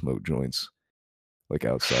they would just smoke joints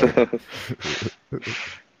outside.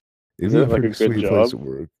 It'd be a pretty sweet place to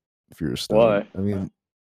work. if you're a stone. Why? I mean,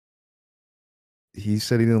 he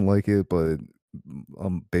said he didn't like it, but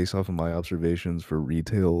based off of my observations for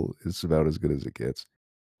retail, it's about as good as it gets.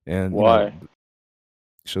 And Why? it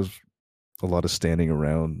shows a lot of standing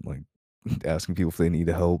around, like asking people if they need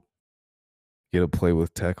help. Get to play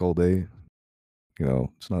with tech all day.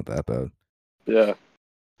 It's not that bad. Yeah,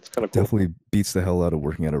 it's kind of cool. Definitely beats the hell out of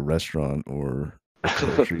working at a restaurant or a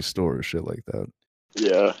grocery store or shit like that.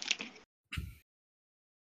 Yeah.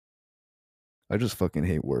 I just fucking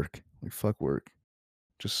hate work. Like, fuck work.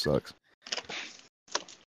 Just sucks.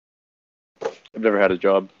 I've never had a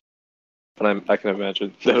job, and I can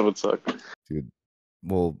imagine that it would suck. Dude,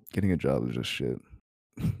 well, getting a job is just shit.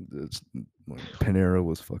 It's like Panera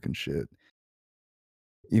was fucking shit.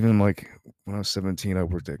 Even like when I was 17, I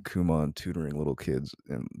worked at Kumon tutoring little kids,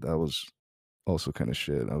 and that was also kind of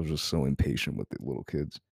shit. I was just so impatient with the little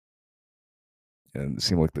kids. And it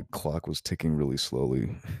seemed like the clock was ticking really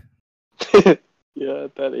slowly. Yeah,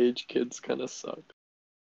 at that age, kids kind of suck.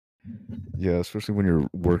 Yeah, especially when you're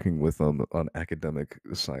working with them on academic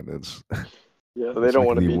assignments. Yeah, they It's don't like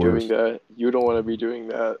want to the be doing worst. that. You don't want to be doing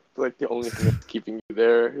that. Like the only thing that's keeping you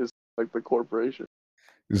there is like the corporation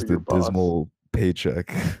Is or the your boss. dismal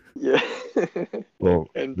paycheck. Yeah. Well,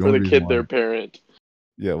 and the for only the reason kid, their why- parent.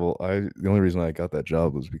 Yeah, well, the only reason I got that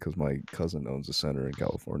job was because my cousin owns a center in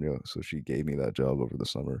California, so she gave me that job over the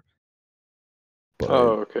summer. But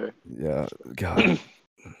Oh, okay. yeah, God,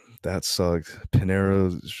 that sucked. Panera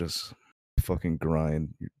is just fucking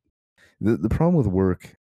grind. The problem with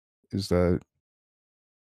work is that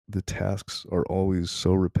the tasks are always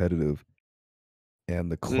so repetitive,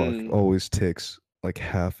 and the clock always ticks like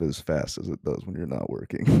half as fast as it does when you're not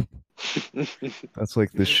working. That's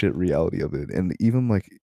like the shit reality of it. And even like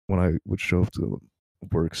when I would show up to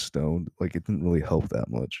work stoned, like it didn't really help that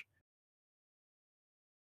much.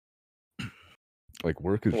 Like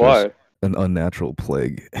work is just Why? an unnatural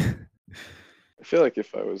plague. I feel like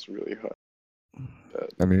if I was really hot.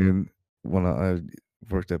 I mean, when I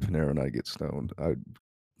worked at Panera and I get stoned, I'd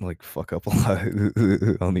like fuck up a lot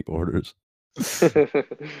on the orders.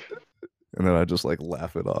 And then I just like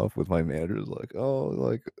laugh it off with my managers, like, oh,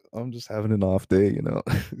 like I'm just having an off day,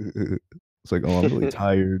 It's like, oh, I'm really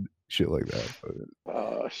tired, shit like that. But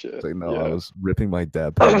Oh shit. it's like, no, I Yeah. was ripping my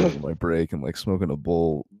dab pen over my break and like smoking a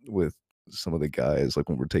bowl with some of the guys, like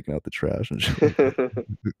when we're taking out the trash and shit. Like that.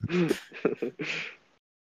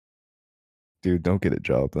 Dude, don't get a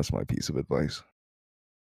job. That's my piece of advice.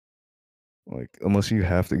 Like, unless you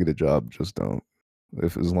have to get a job, just don't.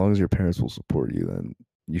 As long as your parents will support you, then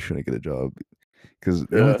you shouldn't get a job. Because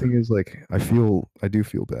the only Yeah. thing is, like, I do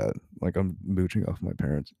feel bad. Like, I'm mooching off my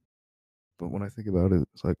parents. But when I think about it,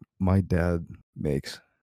 it's like my dad makes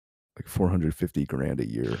like 450 grand a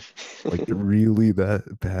year. Like, really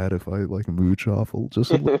that bad if I like mooch off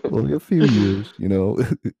just a few years, I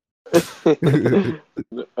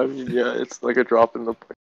mean, yeah, it's like a drop in the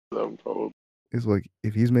bucket for them, probably. It's like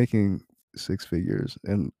if he's making 6 figures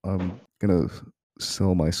and I'm gonna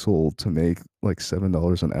sell my soul to make like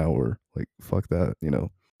 $7 an hour, like fuck that,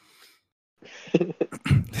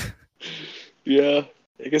 Yeah,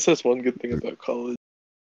 I guess that's one good thing about college.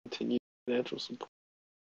 Continued financial support,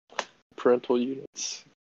 parental units.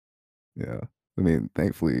 Yeah, I mean,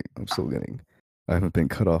 thankfully, I haven't been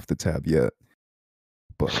cut off the tab yet,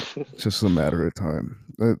 but it's just a matter of time.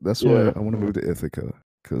 That's why Yeah. I want to move to Ithaca,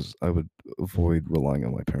 because I would avoid relying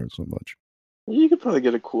on my parents so much. You could probably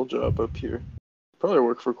get a cool job up here. Probably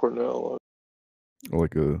work for Cornell. Or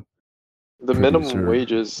like a The minimum producer.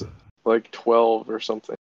 wage is like 12 or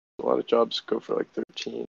something. A lot of jobs go for like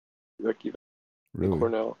 13. Like even in Really,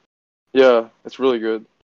 Cornell. Yeah, it's really good.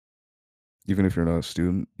 even if you're not a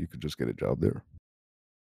student, you could just get a job there.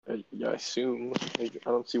 Yeah, I assume. Like,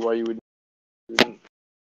 I don't see why you would. I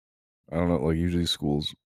don't know. Like usually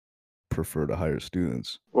schools prefer to hire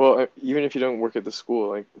students. Well, even if you don't work at the school,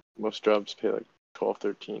 like most jobs pay like 12,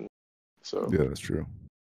 13. So Yeah, that's true.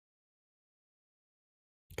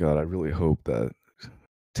 God, I really hope that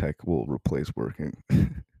tech will replace working.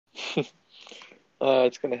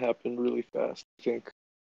 it's gonna happen really fast. I think,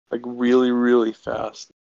 like really, really fast.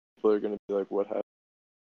 People are gonna be like, "What happened?"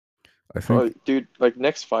 I think Probably, dude, like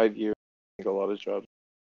next 5 years, I think a lot of jobs.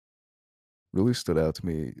 really stood out to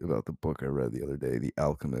me about the book I read the other day, The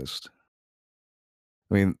Alchemist.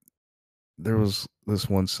 I mean, there was this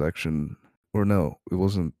one section, or no, it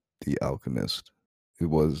wasn't The Alchemist. It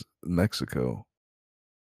was Mexico.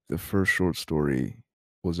 The first short story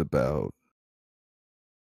was about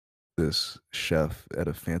this chef at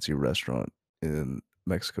a fancy restaurant in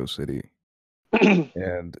Mexico City.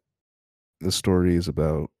 And the story is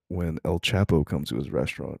about when El Chapo comes to his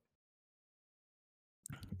restaurant.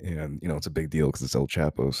 and it's a big deal because it's El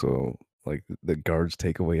Chapo. So like the guards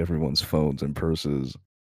take away everyone's phones and purses.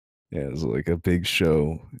 Yeah, it's like a big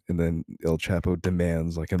show, and then El Chapo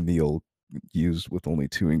demands like a meal used with only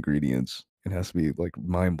 2 ingredients. It has to be like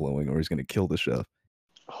mind blowing, or he's gonna kill the chef. Shit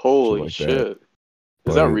Holy like that. shit.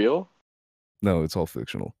 Is that But real? no, it's all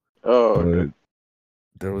fictional. Oh, But okay.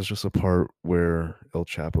 there was just a part where El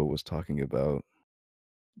Chapo was talking about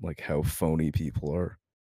like how phony people are,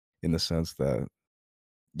 in the sense that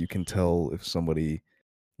you can tell if somebody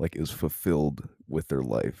like is fulfilled with their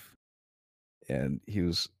life. And he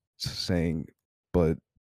was saying, but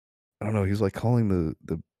I don't know, he's like calling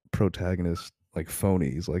the protagonist like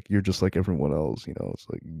phony. He's like, you're just like everyone else, it's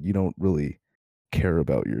like you don't really care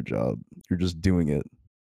about your job. You're just doing it.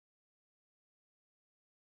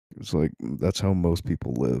 It's like that's how most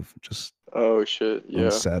people live, just Oh shit. Yeah.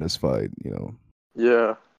 unsatisfied.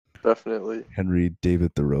 Yeah. Definitely. Henry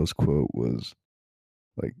David Thoreau's quote was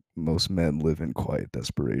like, most men live in quiet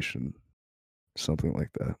desperation, something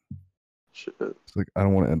like that. Shit. It's like I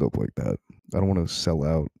don't want to end up like that. I don't want to sell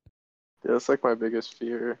out. Yeah, that's like my biggest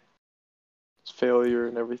fear. It's failure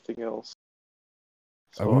and everything else.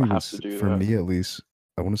 I So I'll wouldn't even, have to do for that. me at least,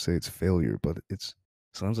 I want to say it's failure, but it's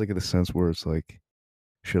sounds like in the sense where it's like,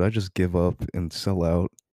 should I just give up and sell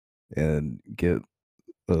out and get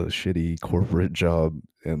a shitty corporate job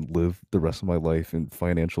and live the rest of my life in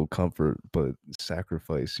financial comfort, but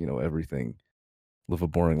sacrifice, everything, live a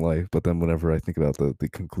boring life? But then whenever I think about the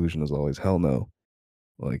conclusion is always hell no.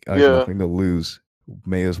 Like I have Yeah. nothing to lose.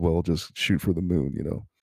 May as well just shoot for the moon.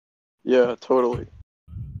 Yeah, totally.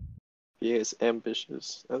 Be as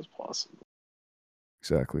ambitious as possible.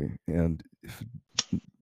 Exactly. And if,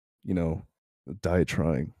 die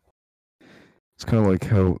trying. It's kind of like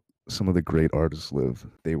how some of the great artists live.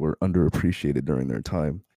 They were underappreciated during their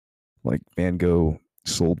time. Like Van Gogh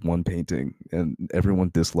sold one painting and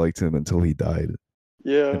everyone disliked him until he died.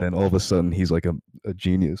 Yeah. And then all of a sudden he's like a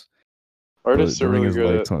genius. But Artists are during really his good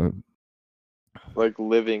at lifetime, like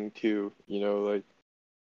living too, like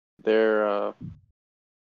they're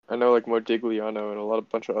I know like Modigliano and a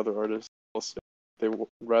bunch of other artists also they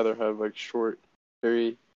rather have like short,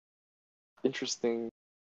 very interesting,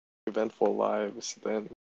 eventful lives than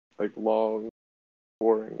like long,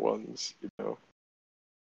 boring ones.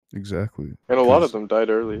 exactly. And a lot of Because them died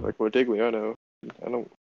early, like Modigliano. I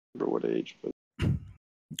don't remember what age, but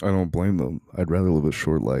I don't blame them. I'd rather live a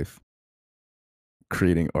short life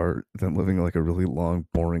creating art than living like a really long,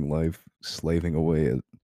 boring life, slaving away at,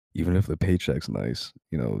 even if the paycheck's nice,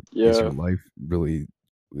 is yeah, your life really,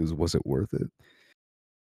 was it worth it?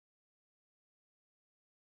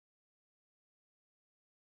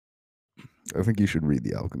 I think you should read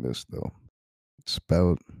The Alchemist though. It's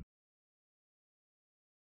about,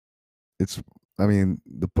 it's, I mean,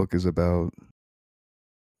 the book is about,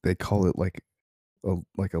 they call it like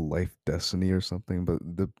a life destiny or something, but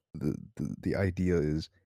the idea is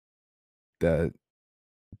that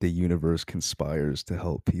the universe conspires to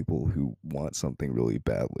help people who want something really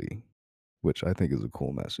badly, which I think is a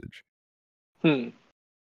cool message. hmm,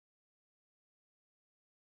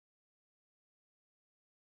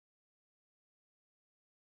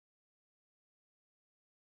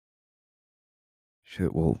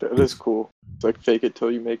 Shit, well, that is cool. It's like fake it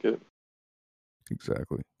till you make it.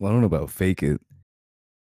 exactly. Well, I don't know about fake it,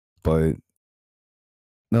 but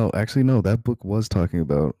no, actually, no, that book was talking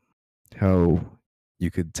about how you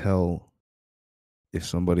could tell if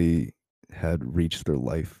somebody had reached their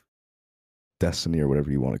life destiny or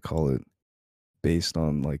whatever you want to call it based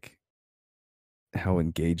on like how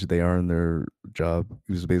engaged they are in their job.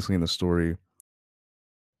 It was basically in the story.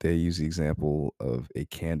 They use the example of a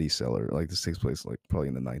candy seller. Like this takes place like probably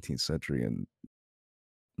in the 19th century in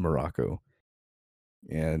Morocco,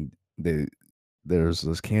 and there's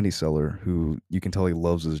this candy seller who you can tell he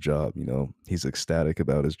loves his job. He's ecstatic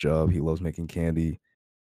about his job. He loves making candy.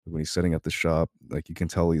 When he's setting up the shop, like you can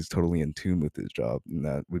tell he's totally in tune with his job, and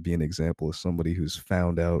that would be an example of somebody who's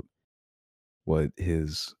found out what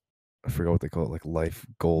his, I forgot what they call it, like life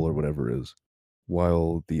goal or whatever is,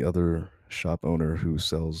 while the other shop owner who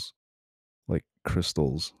sells like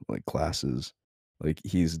crystals, like glasses, like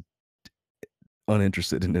he's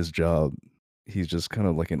uninterested in his job. He's just kind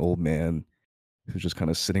of like an old man who's just kind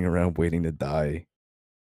of sitting around waiting to die.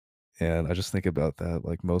 And I just think about that.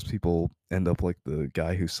 Like most people end up like the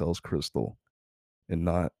guy who sells crystal and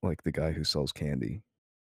not like the guy who sells candy.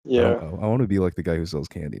 Yeah. I want to be like the guy who sells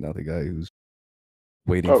candy, not the guy who's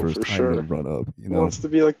waiting Oh, for his for time to sure. run up, Who wants to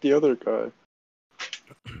be like the other guy?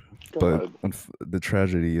 But God. the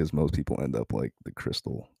tragedy is most people end up like the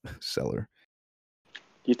crystal seller. Do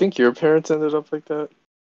you think your parents ended up like that?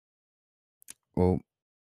 Well,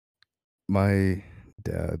 my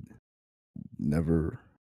dad never.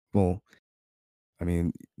 Well, I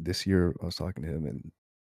mean, this year I was talking to him, and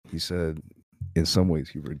he said, in some ways,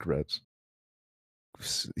 he regrets.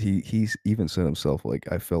 He's even said himself,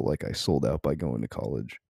 like, I felt like I sold out by going to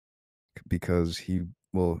college because he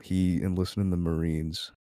enlisted in the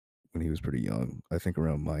Marines when he was pretty young, I think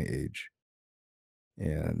around my age,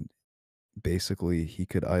 and basically he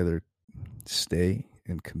could either stay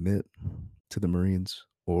and commit to the Marines,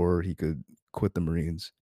 or he could quit the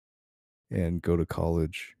Marines and go to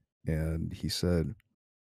college. And he said,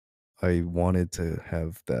 I wanted to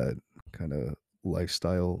have that kind of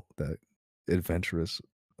lifestyle, that adventurous,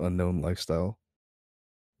 unknown lifestyle,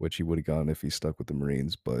 which he would have gotten if he stuck with the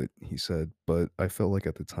Marines. But he said, but I felt like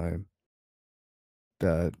at the time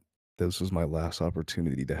that this was my last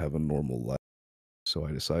opportunity to have a normal life. So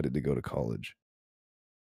I decided to go to college.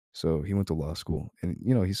 So he went to law school, and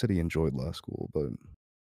he said he enjoyed law school, but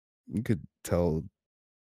you could tell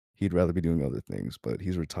he'd rather be doing other things. But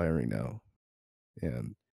he's retiring now,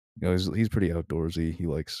 and he's pretty outdoorsy. He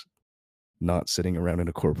likes not sitting around in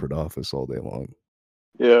a corporate office all day long.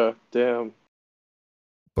 Yeah, damn.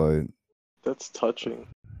 But That's touching.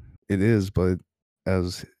 it is, but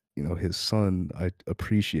as his son, I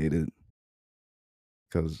appreciate it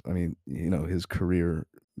because I mean, his career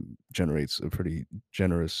generates a pretty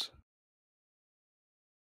generous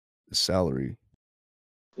salary,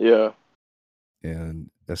 Yeah. and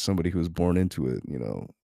as somebody who was born into it,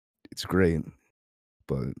 it's great.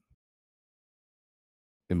 But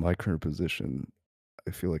in my current position,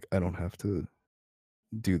 I feel like I don't have to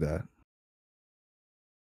do that.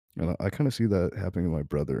 And I kind of see that happening with my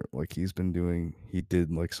brother. Like he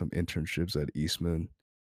did like some internships at Eastman,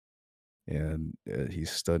 and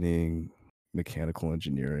he's studying mechanical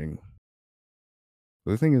engineering.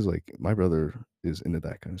 But the thing is, like, my brother is into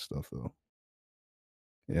that kind of stuff, though.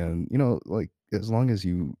 And, like, as long as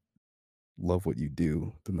you love what you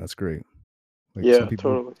do, then that's great. Like, Yeah,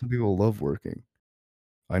 totally. some people love working.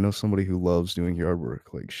 I know somebody who loves doing yard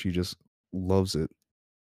work. Like, she just loves it.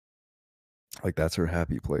 Like, that's her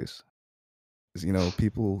happy place. 'Cause,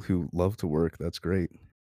 people who love to work, that's great.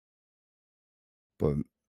 But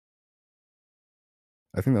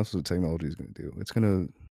I think that's what technology is going to do. It's going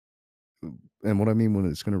to, and what I mean when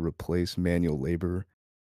it's going to replace manual labor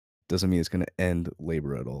doesn't mean it's going to end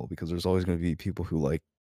labor at all, because there's always going to be people who like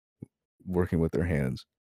working with their hands.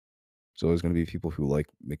 There's always going to be people who like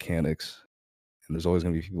mechanics, and there's always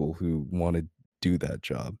going to be people who want to do that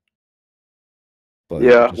job. But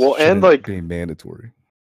it Yeah, just well, and shouldn't like be mandatory.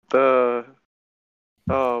 the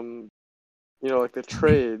like the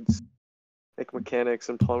trades, like mechanics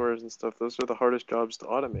and plumbers and stuff, those are the hardest jobs to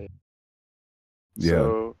automate. Yeah.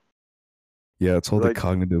 So Yeah, it's all the like,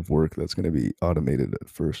 cognitive work that's going to be automated at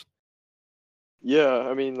first. yeah,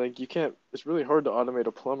 I mean, like it's really hard to automate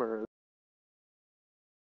a plumber.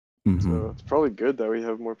 Mhm. So it's probably good that we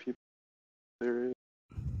have more people there.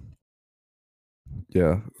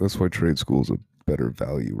 Yeah, that's why trade school's a better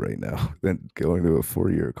value right now than going to a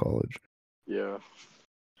 4-year college. Yeah.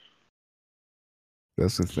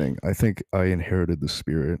 That's the thing. I think I inherited the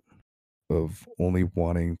spirit of only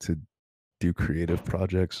wanting to do creative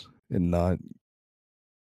projects and not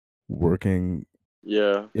working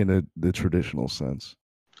Yeah. in the traditional sense.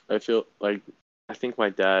 I think my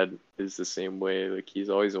dad is the same way. Like he's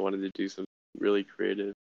always wanted to do something really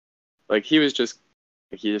creative. Like he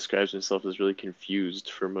describes himself as really confused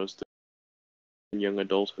for most of young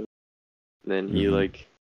adulthood. And then he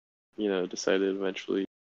decided eventually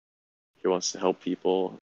he wants to help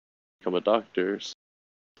people become a doctor. So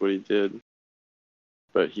that's what he did.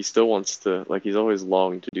 But he still wants to, like, he's always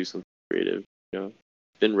longed to do something creative.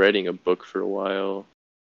 Been writing a book for a while,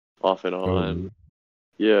 off and on.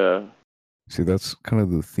 Yeah. See, that's kind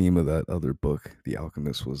of the theme of that other book, The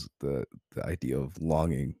Alchemist, was the idea of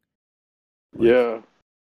longing. Like, Yeah.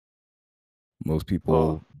 most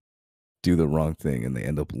people do the wrong thing and they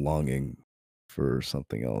end up longing for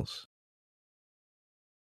something else.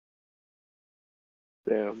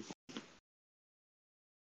 Damn.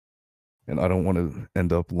 And I don't want to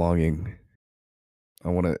end up longing. I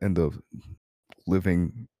want to end up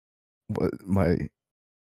living I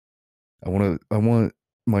want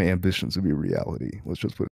my ambitions to be reality. Let's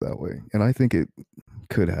just put it that way. And I think it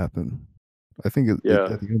could happen. I think at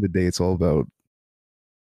the end of the day, it's all about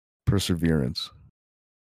perseverance.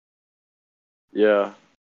 Yeah.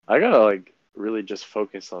 I gotta really just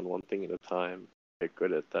focus on one thing at a time. Get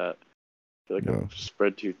good at that. I feel like I'm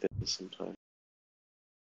spread too thin sometimes.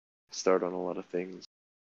 Start on a lot of things.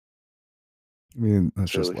 I mean,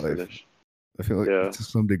 that's just really life. finish. I feel like to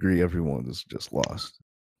some degree, everyone is just lost.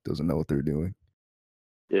 Doesn't know what they're doing.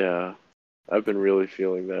 Yeah. I've been really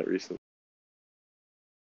feeling that recently.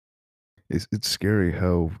 It's scary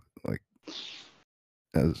how, like,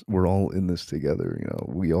 as we're all in this together,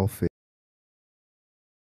 we all face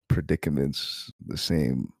predicaments, the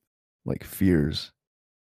same, like, fears.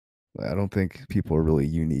 I don't think people are really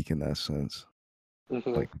unique in that sense.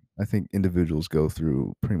 Mhm. Like, I think individuals go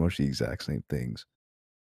through pretty much the exact same things.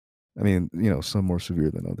 I mean, some more severe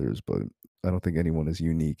than others, but I don't think anyone is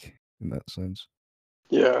unique in that sense.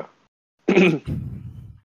 Yeah.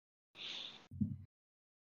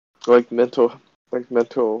 like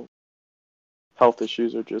mental health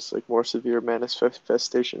issues are just like more severe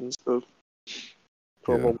manifestations of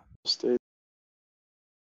normal state.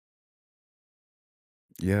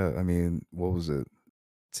 Yeah, I mean, what was it?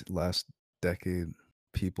 Last decade,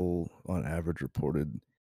 people on average reported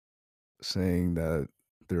saying that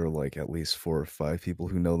there are like at least 4 or 5 people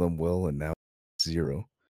who know them well, and now 0,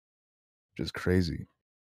 which is crazy.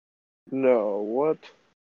 No, what?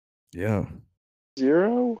 Yeah.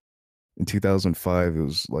 0? In 2005, it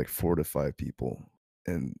was like 4 to 5 people.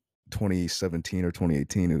 In 2017 or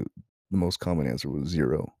 2018, the most common answer was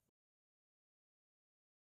 0.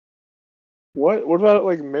 What? What about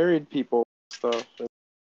like married people stuff?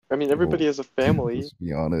 I mean, everybody Well, has a family. let's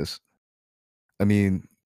be honest. I mean,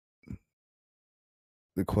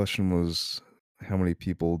 the question was, how many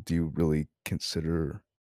people do you really consider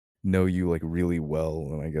know you like really well?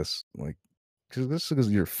 And I guess like, because this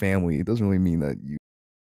is your family, it doesn't really mean that you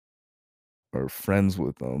are friends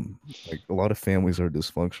with them. Like a lot of families are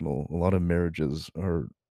dysfunctional. A lot of marriages are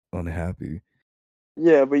unhappy.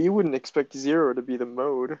 Yeah, but you wouldn't expect 0 to be the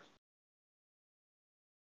mode.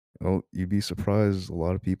 Well, you'd be surprised. A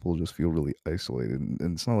lot of people just feel really isolated, and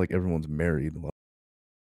it's not like everyone's married.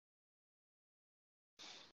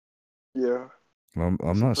 Yeah. I'm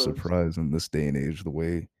not suppose. surprised in this day and age the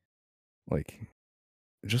way, like,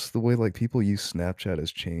 just the way like people use Snapchat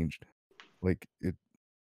has changed. Like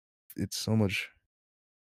it's so much.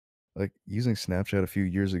 Like using Snapchat a few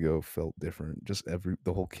years ago felt different. Just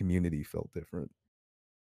the whole community felt different.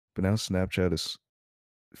 But now Snapchat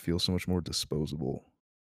feels so much more disposable.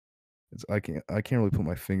 I can't really put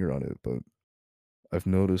my finger on it, but I've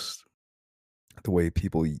noticed the way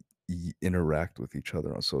people interact with each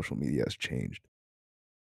other on social media has changed.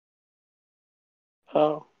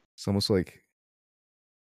 How? It's almost like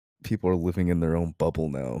people are living in their own bubble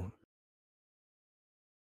now.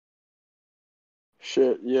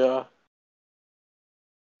 Shit, yeah.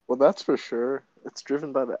 Well, that's for sure. It's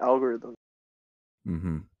driven by the algorithm.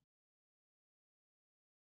 Mm-hmm.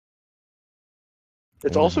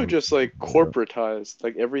 It's I wonder also how just like people do that. corporatized.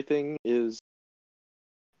 Like everything is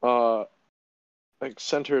uh like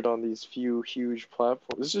centered on these few huge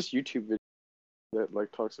platforms. It's just YouTube video that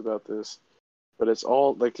like talks about this, but it's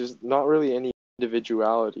all like there's not really any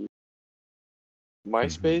individuality.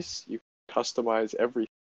 MySpace, you customize everything.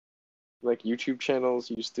 Like YouTube channels,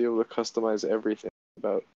 you used to be able to customize everything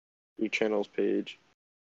about your channel's page.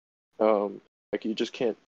 Like you just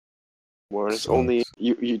can't. More. It's only Sucks.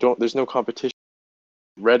 you don't. There's no competition.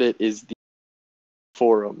 Reddit is the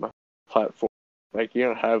forum platform. Like you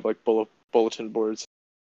don't have like bulletin boards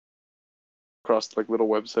across like little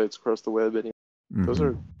websites across the web anymore.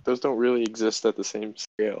 Mhm. Those don't really exist at the same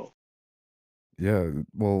scale. Yeah,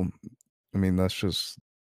 well, I mean, it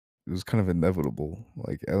was kind of inevitable.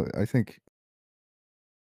 Like, I think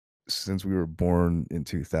since we were born in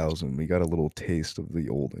 2000, we got a little taste of the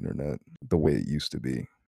old internet, the way it used to be,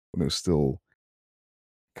 when it was still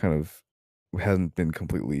kind of hadn't been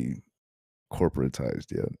completely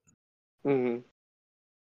corporatized yet. Hmm.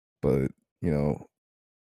 But, you know,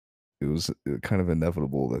 it was kind of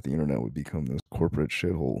inevitable that the internet would become this corporate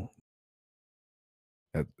shithole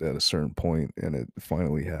at a certain point, and it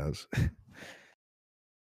finally has.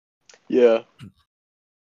 Yeah.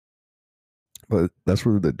 But that's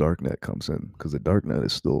where the dark net comes in, because the dark net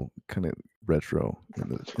is still kind of retro in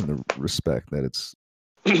the respect that it's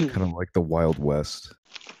kind of like the Wild West,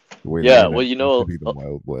 the way the Yeah. Well, internet used to be the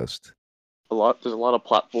Wild West. there's a lot of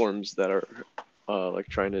platforms that are like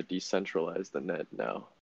trying to decentralize the net now.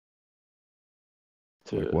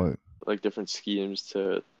 Like To what? like different schemes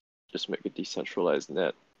to just make a decentralized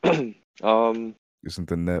net. Isn't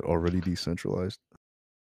the net already decentralized?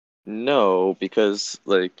 No, because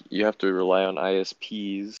like you have to rely on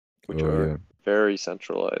ISPs, which Oh yeah, are very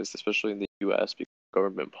centralized, especially in the US because of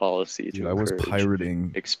government policy to dude, I was encourage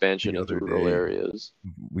pirating expansion the into other rural day. areas.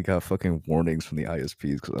 We got fucking warnings from the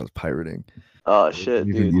ISPs because I was pirating. Oh I wasn't shit,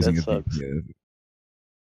 even dude, that using a sucks. VPN.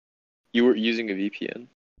 You were using a VPN?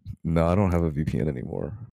 No, I don't have a VPN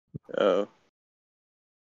anymore. Oh,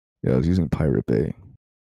 Yeah, I was using Pirate Bay,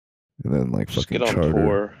 and then like just get fucking on Charter.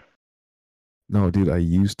 Tor. No, dude, I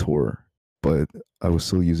used Tor, but I was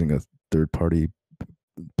still using a third-party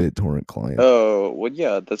BitTorrent client. Oh, well,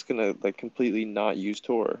 yeah, that's gonna like completely not use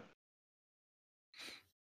Tor.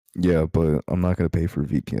 Yeah, but I'm not gonna pay for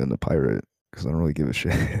VPN to pirate because I don't really give a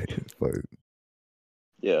shit. But it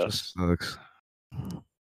Yeah, just sucks.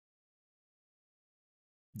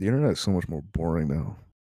 The internet is so much more boring now.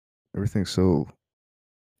 Everything's so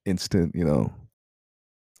instant, you know.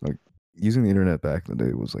 Like using the internet back in the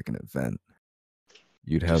day was like an event.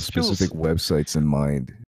 You'd have just feels. specific websites in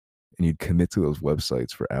mind and you'd commit to those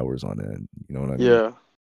websites for hours on end. You know what I mean? Yeah,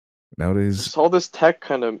 Nowadays, just all this tech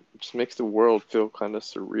kind of just makes the world feel kind of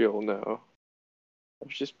surreal now. I've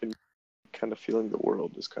just been kind of feeling the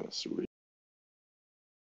world is kind of surreal.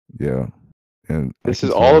 yeah. And I This can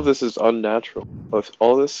is all of tell this is unnatural.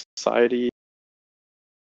 All this society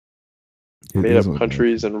it made is up unnatural.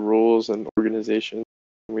 countries and rules and organizations.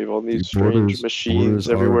 We have all these Dude, strange borders machines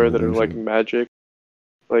are everywhere an that are like illusion. magic.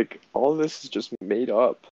 Like all of this is just made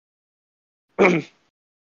up.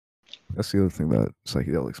 That's the other thing that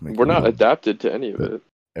psychedelics make We're you not realize, adapted to any of that it.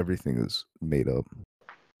 everything is made up.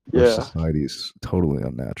 Our Yeah, society is totally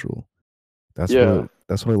unnatural. That's yeah,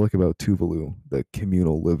 what I like about Tuvalu, the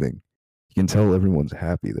communal living. You can tell everyone's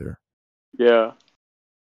happy there. yeah.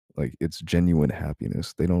 Like it's genuine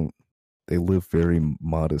happiness. They live very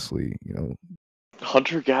modestly, you know.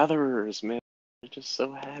 Hunter gatherers, man, they're just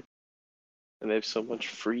so happy, and they have so much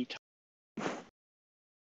free time.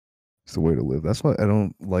 It's the way to live. That's why I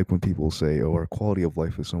don't like when people say, "Oh, our quality of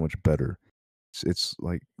life is so much better." It's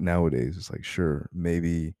like nowadays, it's like sure,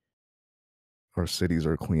 maybe our cities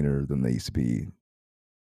are cleaner than they used to be,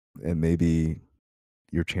 and maybe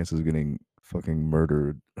your chances of getting fucking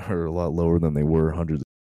murdered are a lot lower than they were hundreds.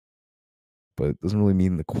 But it doesn't really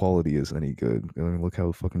mean the quality is any good. I mean, look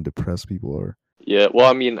how fucking depressed people are. Yeah, well,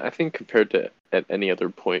 I mean, I think compared to at any other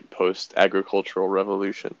point post agricultural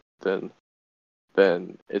revolution, then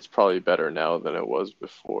it's probably better now than it was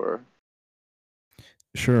before.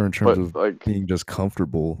 Sure, in terms But of like, being just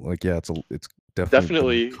comfortable, like yeah, it's definitely been a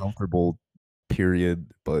definitely, comfortable period,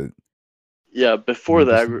 but yeah, I before mean,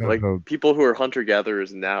 the just think about like how. people who are hunter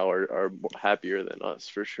gatherers now are happier than us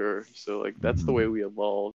for sure. So like that's the way Mhm. we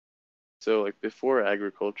evolved. So like before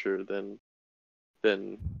agriculture, then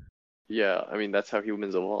yeah, I mean that's how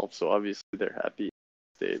humans evolved. So obviously they're happy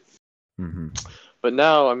state. Mhm. But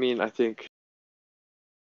now, I mean, I think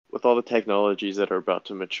with all the technologies that are about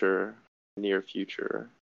to mature near future,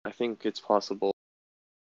 I think it's possible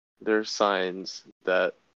there's signs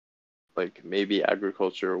that like maybe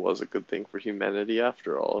agriculture was a good thing for humanity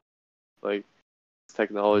after all. Like What do you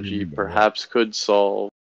technology mean by that? perhaps could solve.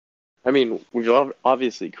 I mean, we've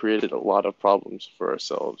obviously created a lot of problems for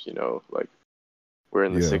ourselves, you know, like we're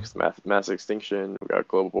in the Yeah, sixth mass extinction, we got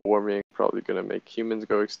global warming, probably gonna make humans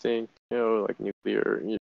go extinct, you know, like nuclear,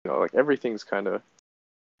 you know, like everything's kind of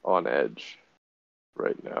on edge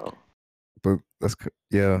right now. but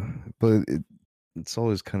yeah, but it's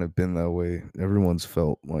always kind of been that way. Everyone's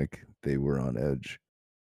felt like they were on edge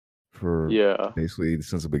for Yeah. basically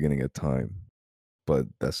since the beginning of time. But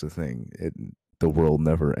that's the thing. The world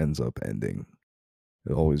never ends up ending.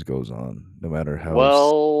 It always goes on, no matter how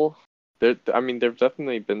Well, I mean, there've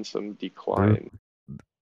definitely been some there. decline.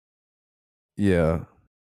 Yeah,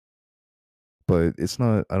 but it's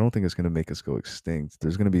not. I don't think it's going to make us go extinct.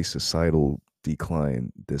 There's going to be societal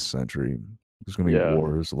decline this century. There's going to be Yeah,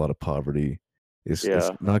 wars, a lot of poverty. It's yeah,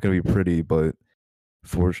 not going to be pretty, but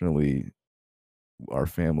fortunately, our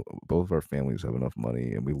family, both of our families have enough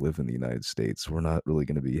money, and we live in the United States. We're not really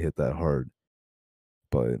going to be hit that hard.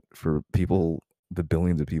 But for people, the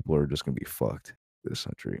billions of people are just going to be fucked this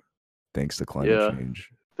century, thanks to climate yeah. change,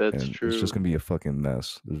 That's and it's just true. going to be a fucking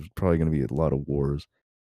mess. There's probably going to be a lot of wars.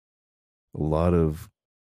 A lot of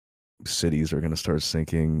cities are going to start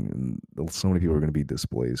sinking, and so many people are going to be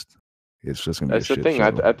displaced. It's just going to be a That's the shit thing.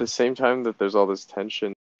 show. At the same time that there's all this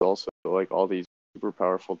tension, there's also like all these super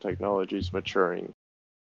powerful technologies maturing.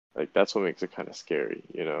 Like that's what makes it kind of scary,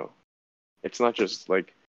 you know. It's not just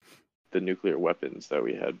like the nuclear weapons that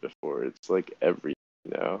we had before. It's like everything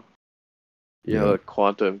now. You know, Yeah. like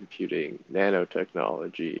quantum computing,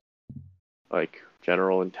 nanotechnology, like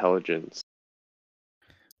general intelligence.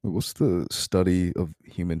 What's the study of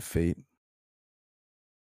human fate?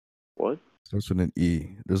 What? Starts with an E.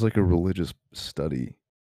 There's like a religious study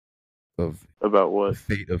of About the what?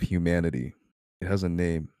 fate of humanity. It has a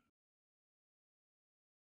name.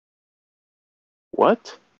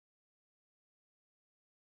 What?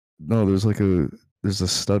 No, there's a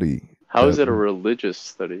study How is that it a religious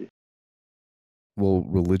study? well,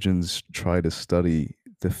 religions try to study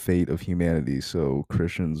the fate of humanity. So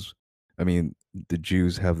Christians, I mean, the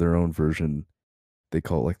Jews have their own version they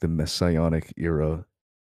call it like the Messianic era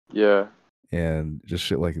Yeah. and just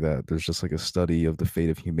shit like that. There's just like a study of the fate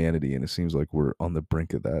of humanity, and it seems like we're on the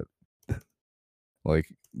brink of that.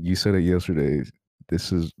 Like you said it yesterday,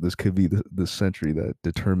 this could be the century that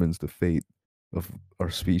determines the fate of our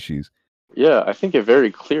species. Yeah, I think it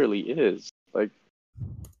very clearly is.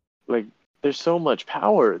 Like there's so much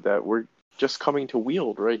power that we're just coming to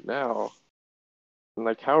wield right now. And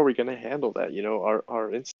like how are we gonna handle that? You know,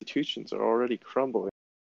 our institutions are already crumbling.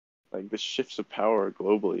 Like the shifts of power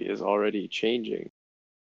globally is already changing.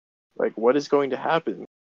 Like what is going to happen?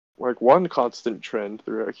 Like one constant trend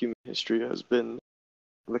throughout human history has been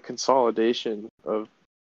the consolidation of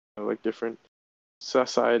like different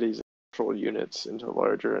societies and control units into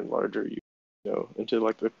larger and larger, into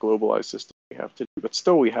like the globalized system we have to do. But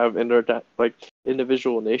still, we have like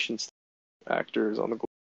individual nations actors on the global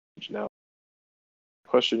stage now. The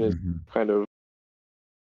question is kind of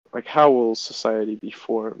like how will society be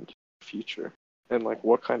formed in the future, and like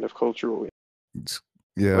what kind of culture will we?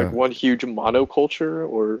 Yeah, Like one huge monoculture,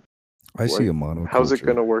 or I see a like, monoculture. how's it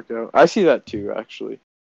gonna work out? I see that too, actually.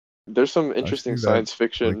 There's some interesting that, science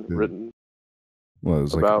fiction like written Well, it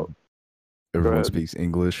was about. like everyone ahead. speaks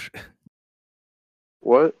English.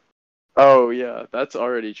 What? Oh yeah, that's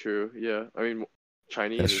already true. Yeah, I mean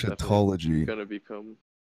Chinese is definitely Eschatology. gonna become.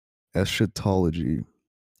 Eschatology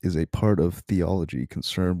is a part of theology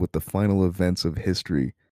concerned with the final events of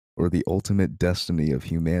history or the ultimate destiny of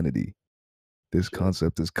humanity. This Shit.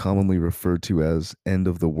 concept is commonly referred to as end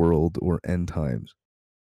of the world or end times.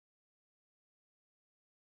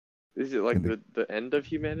 Is it like the end of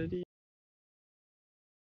humanity?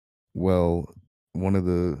 Well,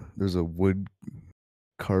 there's a wood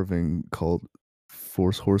carving called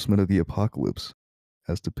Four Horsemen of the Apocalypse,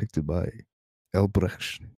 as depicted by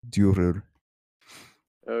Albrecht Dürer.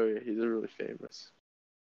 Oh yeah, he's really famous.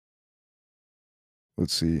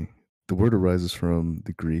 Let's see. The word arises from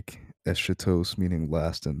the Greek eschatos, meaning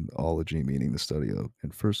last, and ology, meaning the study of,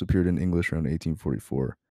 and first appeared in English around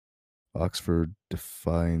 1844. Oxford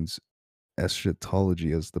defines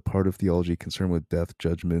eschatology as the part of theology concerned with death,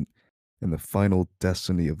 judgment, and the final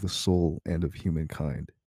destiny of the soul and of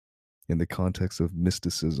humankind. In the context of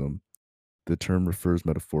mysticism, the term refers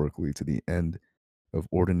metaphorically to the end of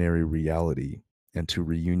ordinary reality and to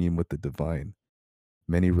reunion with the divine.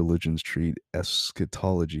 Many religions treat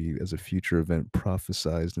eschatology as a future event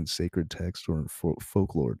prophesied in sacred text or in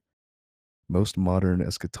folklore. Most modern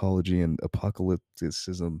eschatology and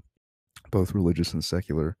apocalypticism, both religious and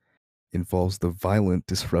secular, involves the violent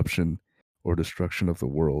disruption or destruction of the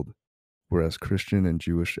world, whereas Christian and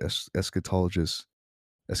Jewish eschatologies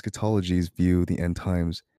view the end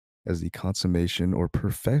times as the consummation or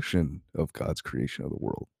perfection of God's creation of the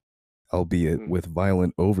world, albeit with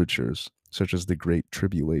violent overtures, such as the Great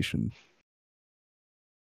Tribulation.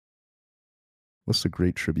 What's the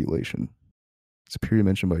Great Tribulation? It's a period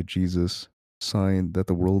mentioned by Jesus, sign that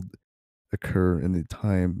the world occur in the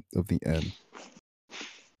time of the end.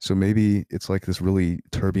 So maybe it's like this really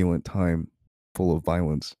turbulent time full of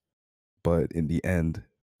violence, but in the end,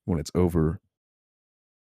 when it's over,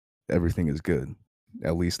 everything is good.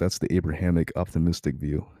 At least that's the Abrahamic optimistic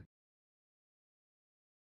view.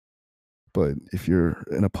 But if you're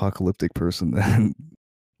an apocalyptic person, then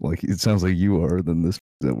like it sounds like you are, then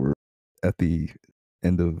that we're at the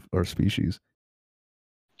end of our species.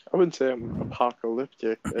 I wouldn't say I'm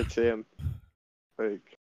apocalyptic. I'd say I'm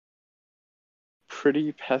like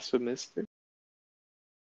pretty pessimistic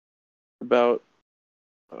about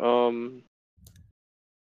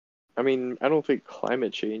I mean, I don't think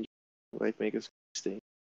climate change like make us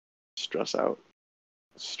stresses out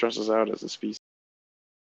as a species.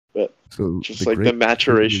 But so just like the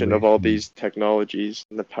maturation of all these technologies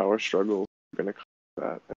and the power struggles are going to cause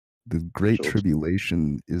that. The Great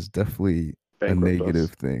Tribulation is definitely a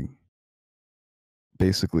negative thing.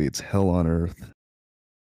 Basically, it's hell on earth.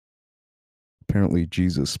 Apparently,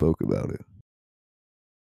 Jesus spoke about it.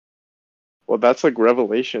 Well, that's like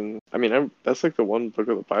Revelation. I mean, that's like the one book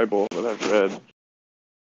of the Bible that I've read.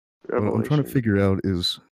 What I'm trying to figure out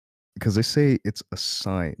is because they say it's a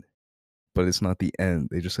sign, but it's not the end.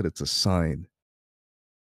 They just said it's a sign.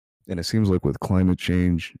 And it seems like with climate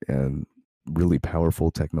change and really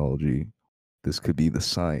powerful technology, this could be the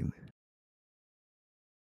sign.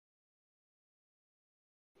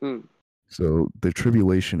 So the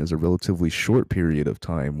tribulation is a relatively short period of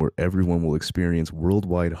time where everyone will experience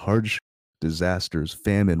worldwide hardship, disasters,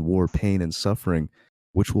 famine, war, pain, and suffering,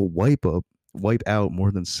 which will wipe out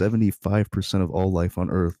more than 75% of all life on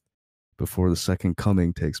Earth before the second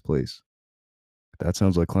coming takes place. That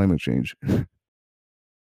sounds like climate change.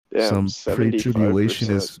 Damn, Some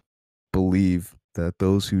pre-tribulationists believe that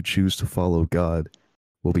those who choose to follow God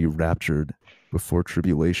will be raptured before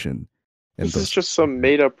tribulation. And This is thus just some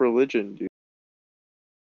made-up religion, dude.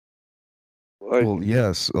 Like, well,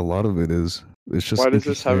 yes, a lot of it is. It's just why does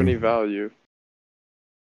this have any interesting. value?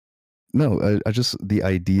 No, I just the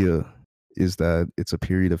idea is that it's a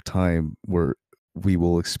period of time where we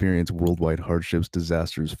will experience worldwide hardships,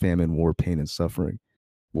 disasters, famine, war, pain, and suffering.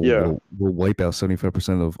 Yeah. We'll wipe out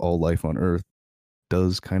 75% of all life on Earth.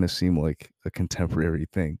 Does kind of seem like a contemporary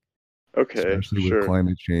thing, Okay, especially with sure.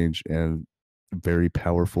 climate change and very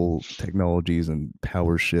powerful technologies and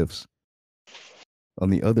power shifts. On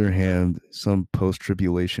the other hand, some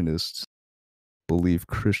post-tribulationists believe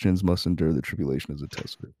Christians must endure the tribulation as a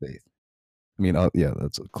test of their faith. I mean, yeah,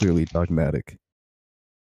 that's clearly dogmatic.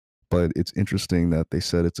 But it's interesting that they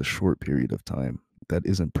said it's a short period of time that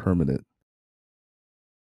isn't permanent.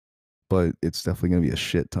 But it's definitely going to be a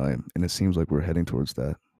shit time. And it seems like we're heading towards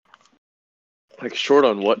that. Like, short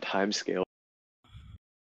on what time scale?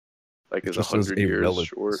 Like, It is just says 100 years it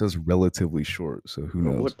short? says relatively short. So who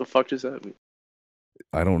knows? What the fuck does that mean?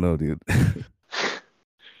 I don't know, dude.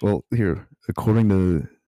 Well, here, according to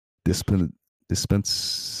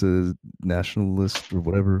dispensationalists or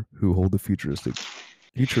whatever who hold the futurist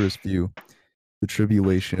view, the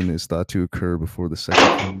tribulation is thought to occur before the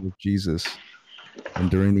second coming of Jesus and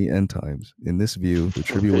during the end times. In this view, the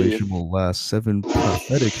tribulation will last 7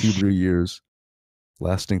 prophetic Hebrew years,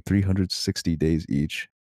 lasting 360 days each.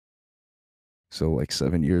 So like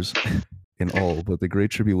 7 years in all, but the Great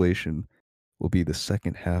Tribulation will be the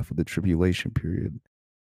second half of the tribulation period.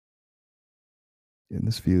 In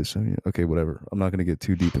this view, okay, whatever. I'm not going to get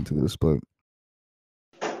too deep into this, but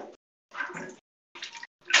it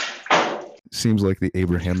seems like the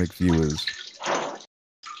Abrahamic view is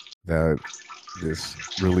that this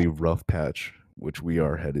really rough patch, which we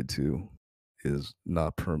are headed to, is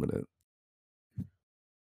not permanent.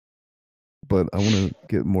 But I want to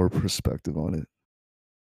get more perspective on it.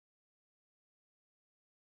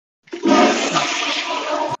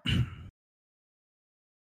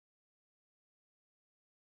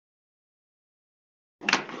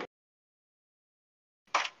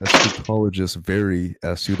 Eschatologists vary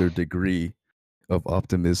as to their degree of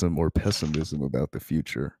optimism or pessimism about the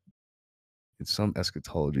future. In some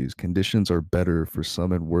eschatologies, conditions are better for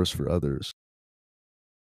some and worse for others.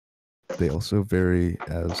 They also vary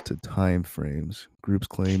as to time frames. Groups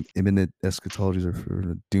claim imminent eschatologies are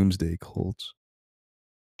for doomsday cults.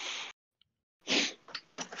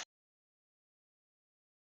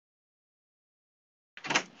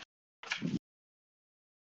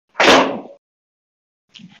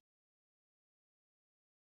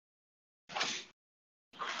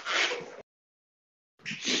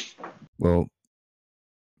 Well,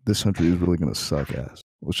 this country is really going to suck ass.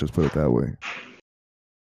 Let's just put it that way.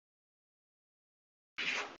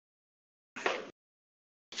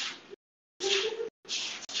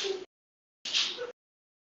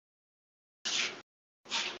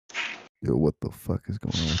 Yo, what the fuck is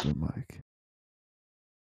going on with your mic?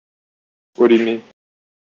 What do you mean?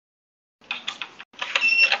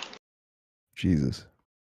 Jesus.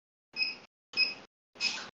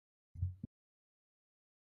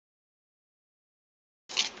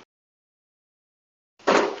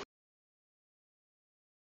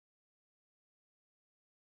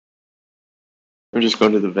 I'm just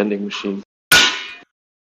going to the vending machine.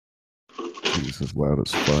 Jesus is loud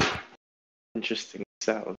as fuck. Interesting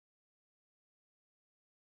sound.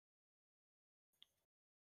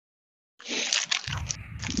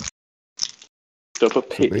 Stuff a So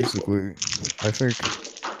payday. basically, I think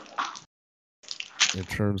in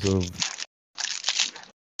terms of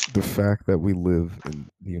the fact that we live in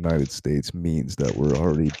the United States means that we're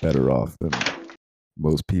already better off than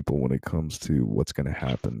most people when it comes to what's going to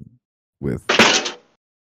happen with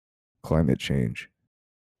climate change.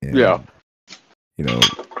 And, Yeah. you know,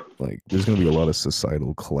 like there's going to be a lot of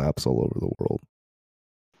societal collapse all over the world.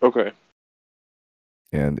 Okay.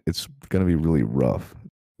 And it's going to be really rough,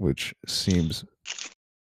 which seems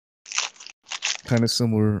kind of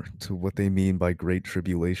similar to what they mean by Great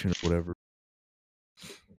Tribulation or whatever.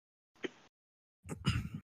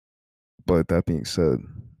 But that being said,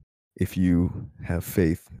 if you have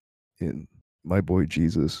faith in my boy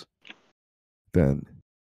Jesus, then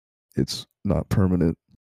it's not permanent,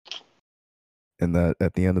 and that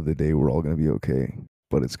at the end of the day we're all going to be okay.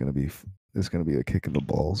 But it's going to be a kick in the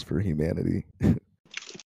balls for humanity.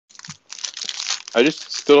 I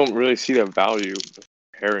just still don't really see the value of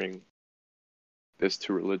comparing this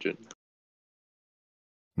to religion.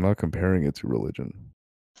 I'm not comparing it to religion.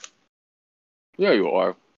 Yeah, you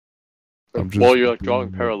are. I'm Well, just you're like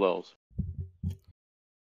drawing parallels.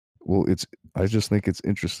 Well, it's I just think it's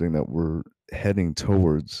interesting that we're heading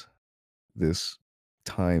towards this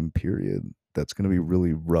time period that's going to be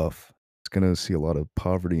really rough. It's going to see a lot of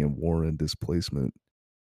poverty and war and displacement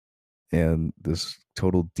and this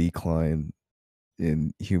total decline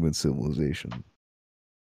in human civilization.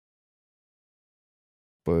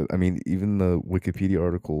 But I mean, even the Wikipedia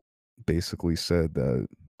article basically said that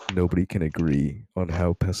nobody can agree on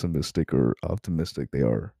how pessimistic or optimistic they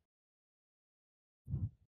are.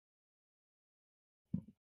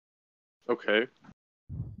 Okay.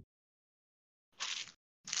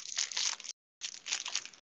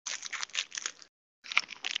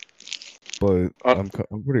 But I'm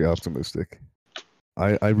pretty optimistic.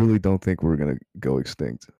 I really don't think we're gonna go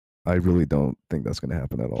extinct. I really don't think that's gonna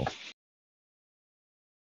happen at all.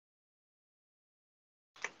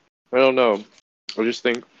 I don't know. I just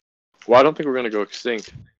think. Well, I don't think we're gonna go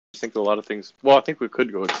extinct. I think a lot of things. Well, I think we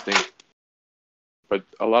could go extinct, but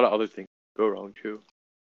a lot of other things go wrong too.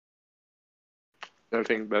 I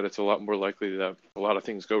think that it's a lot more likely that a lot of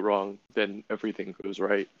things go wrong than everything goes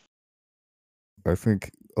right. I think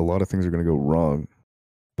a lot of things are gonna go wrong,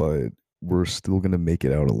 but we're still gonna make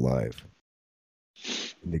it out alive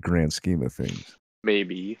in the grand scheme of things.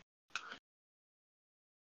 Maybe.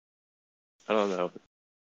 I don't know.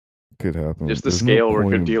 Could happen. Just the There's scale no we're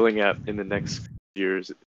point. dealing at in the next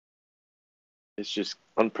years. It's just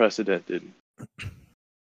unprecedented.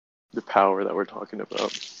 The power that we're talking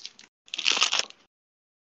about.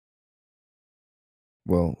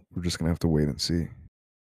 Well, we're just gonna have to wait and see.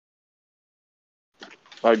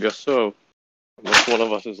 I guess so. Unless one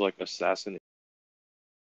of us is like assassinated.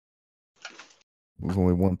 There's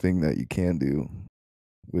only one thing that you can do,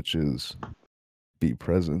 which is be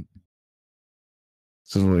present.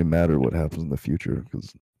 It doesn't really matter what happens in the future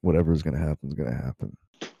because whatever is going to happen is going to happen.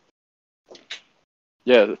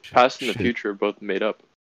 Yeah, the past and the Shit. future are both made up.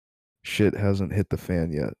 Shit hasn't hit the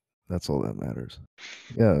fan yet. That's all that matters.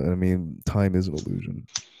 Yeah, I mean, time is an illusion.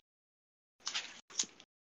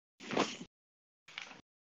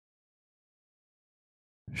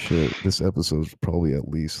 Shit, this episode's probably at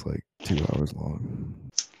least like 2 hours long.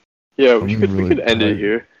 Yeah, I'm we getting could really end it tired.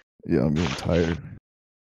 here. Yeah, I'm getting tired.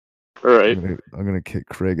 All right, I'm gonna kick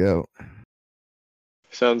Craig out.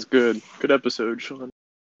 sounds good. Good episode, Sean.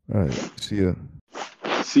 All right, see ya.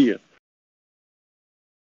 See ya.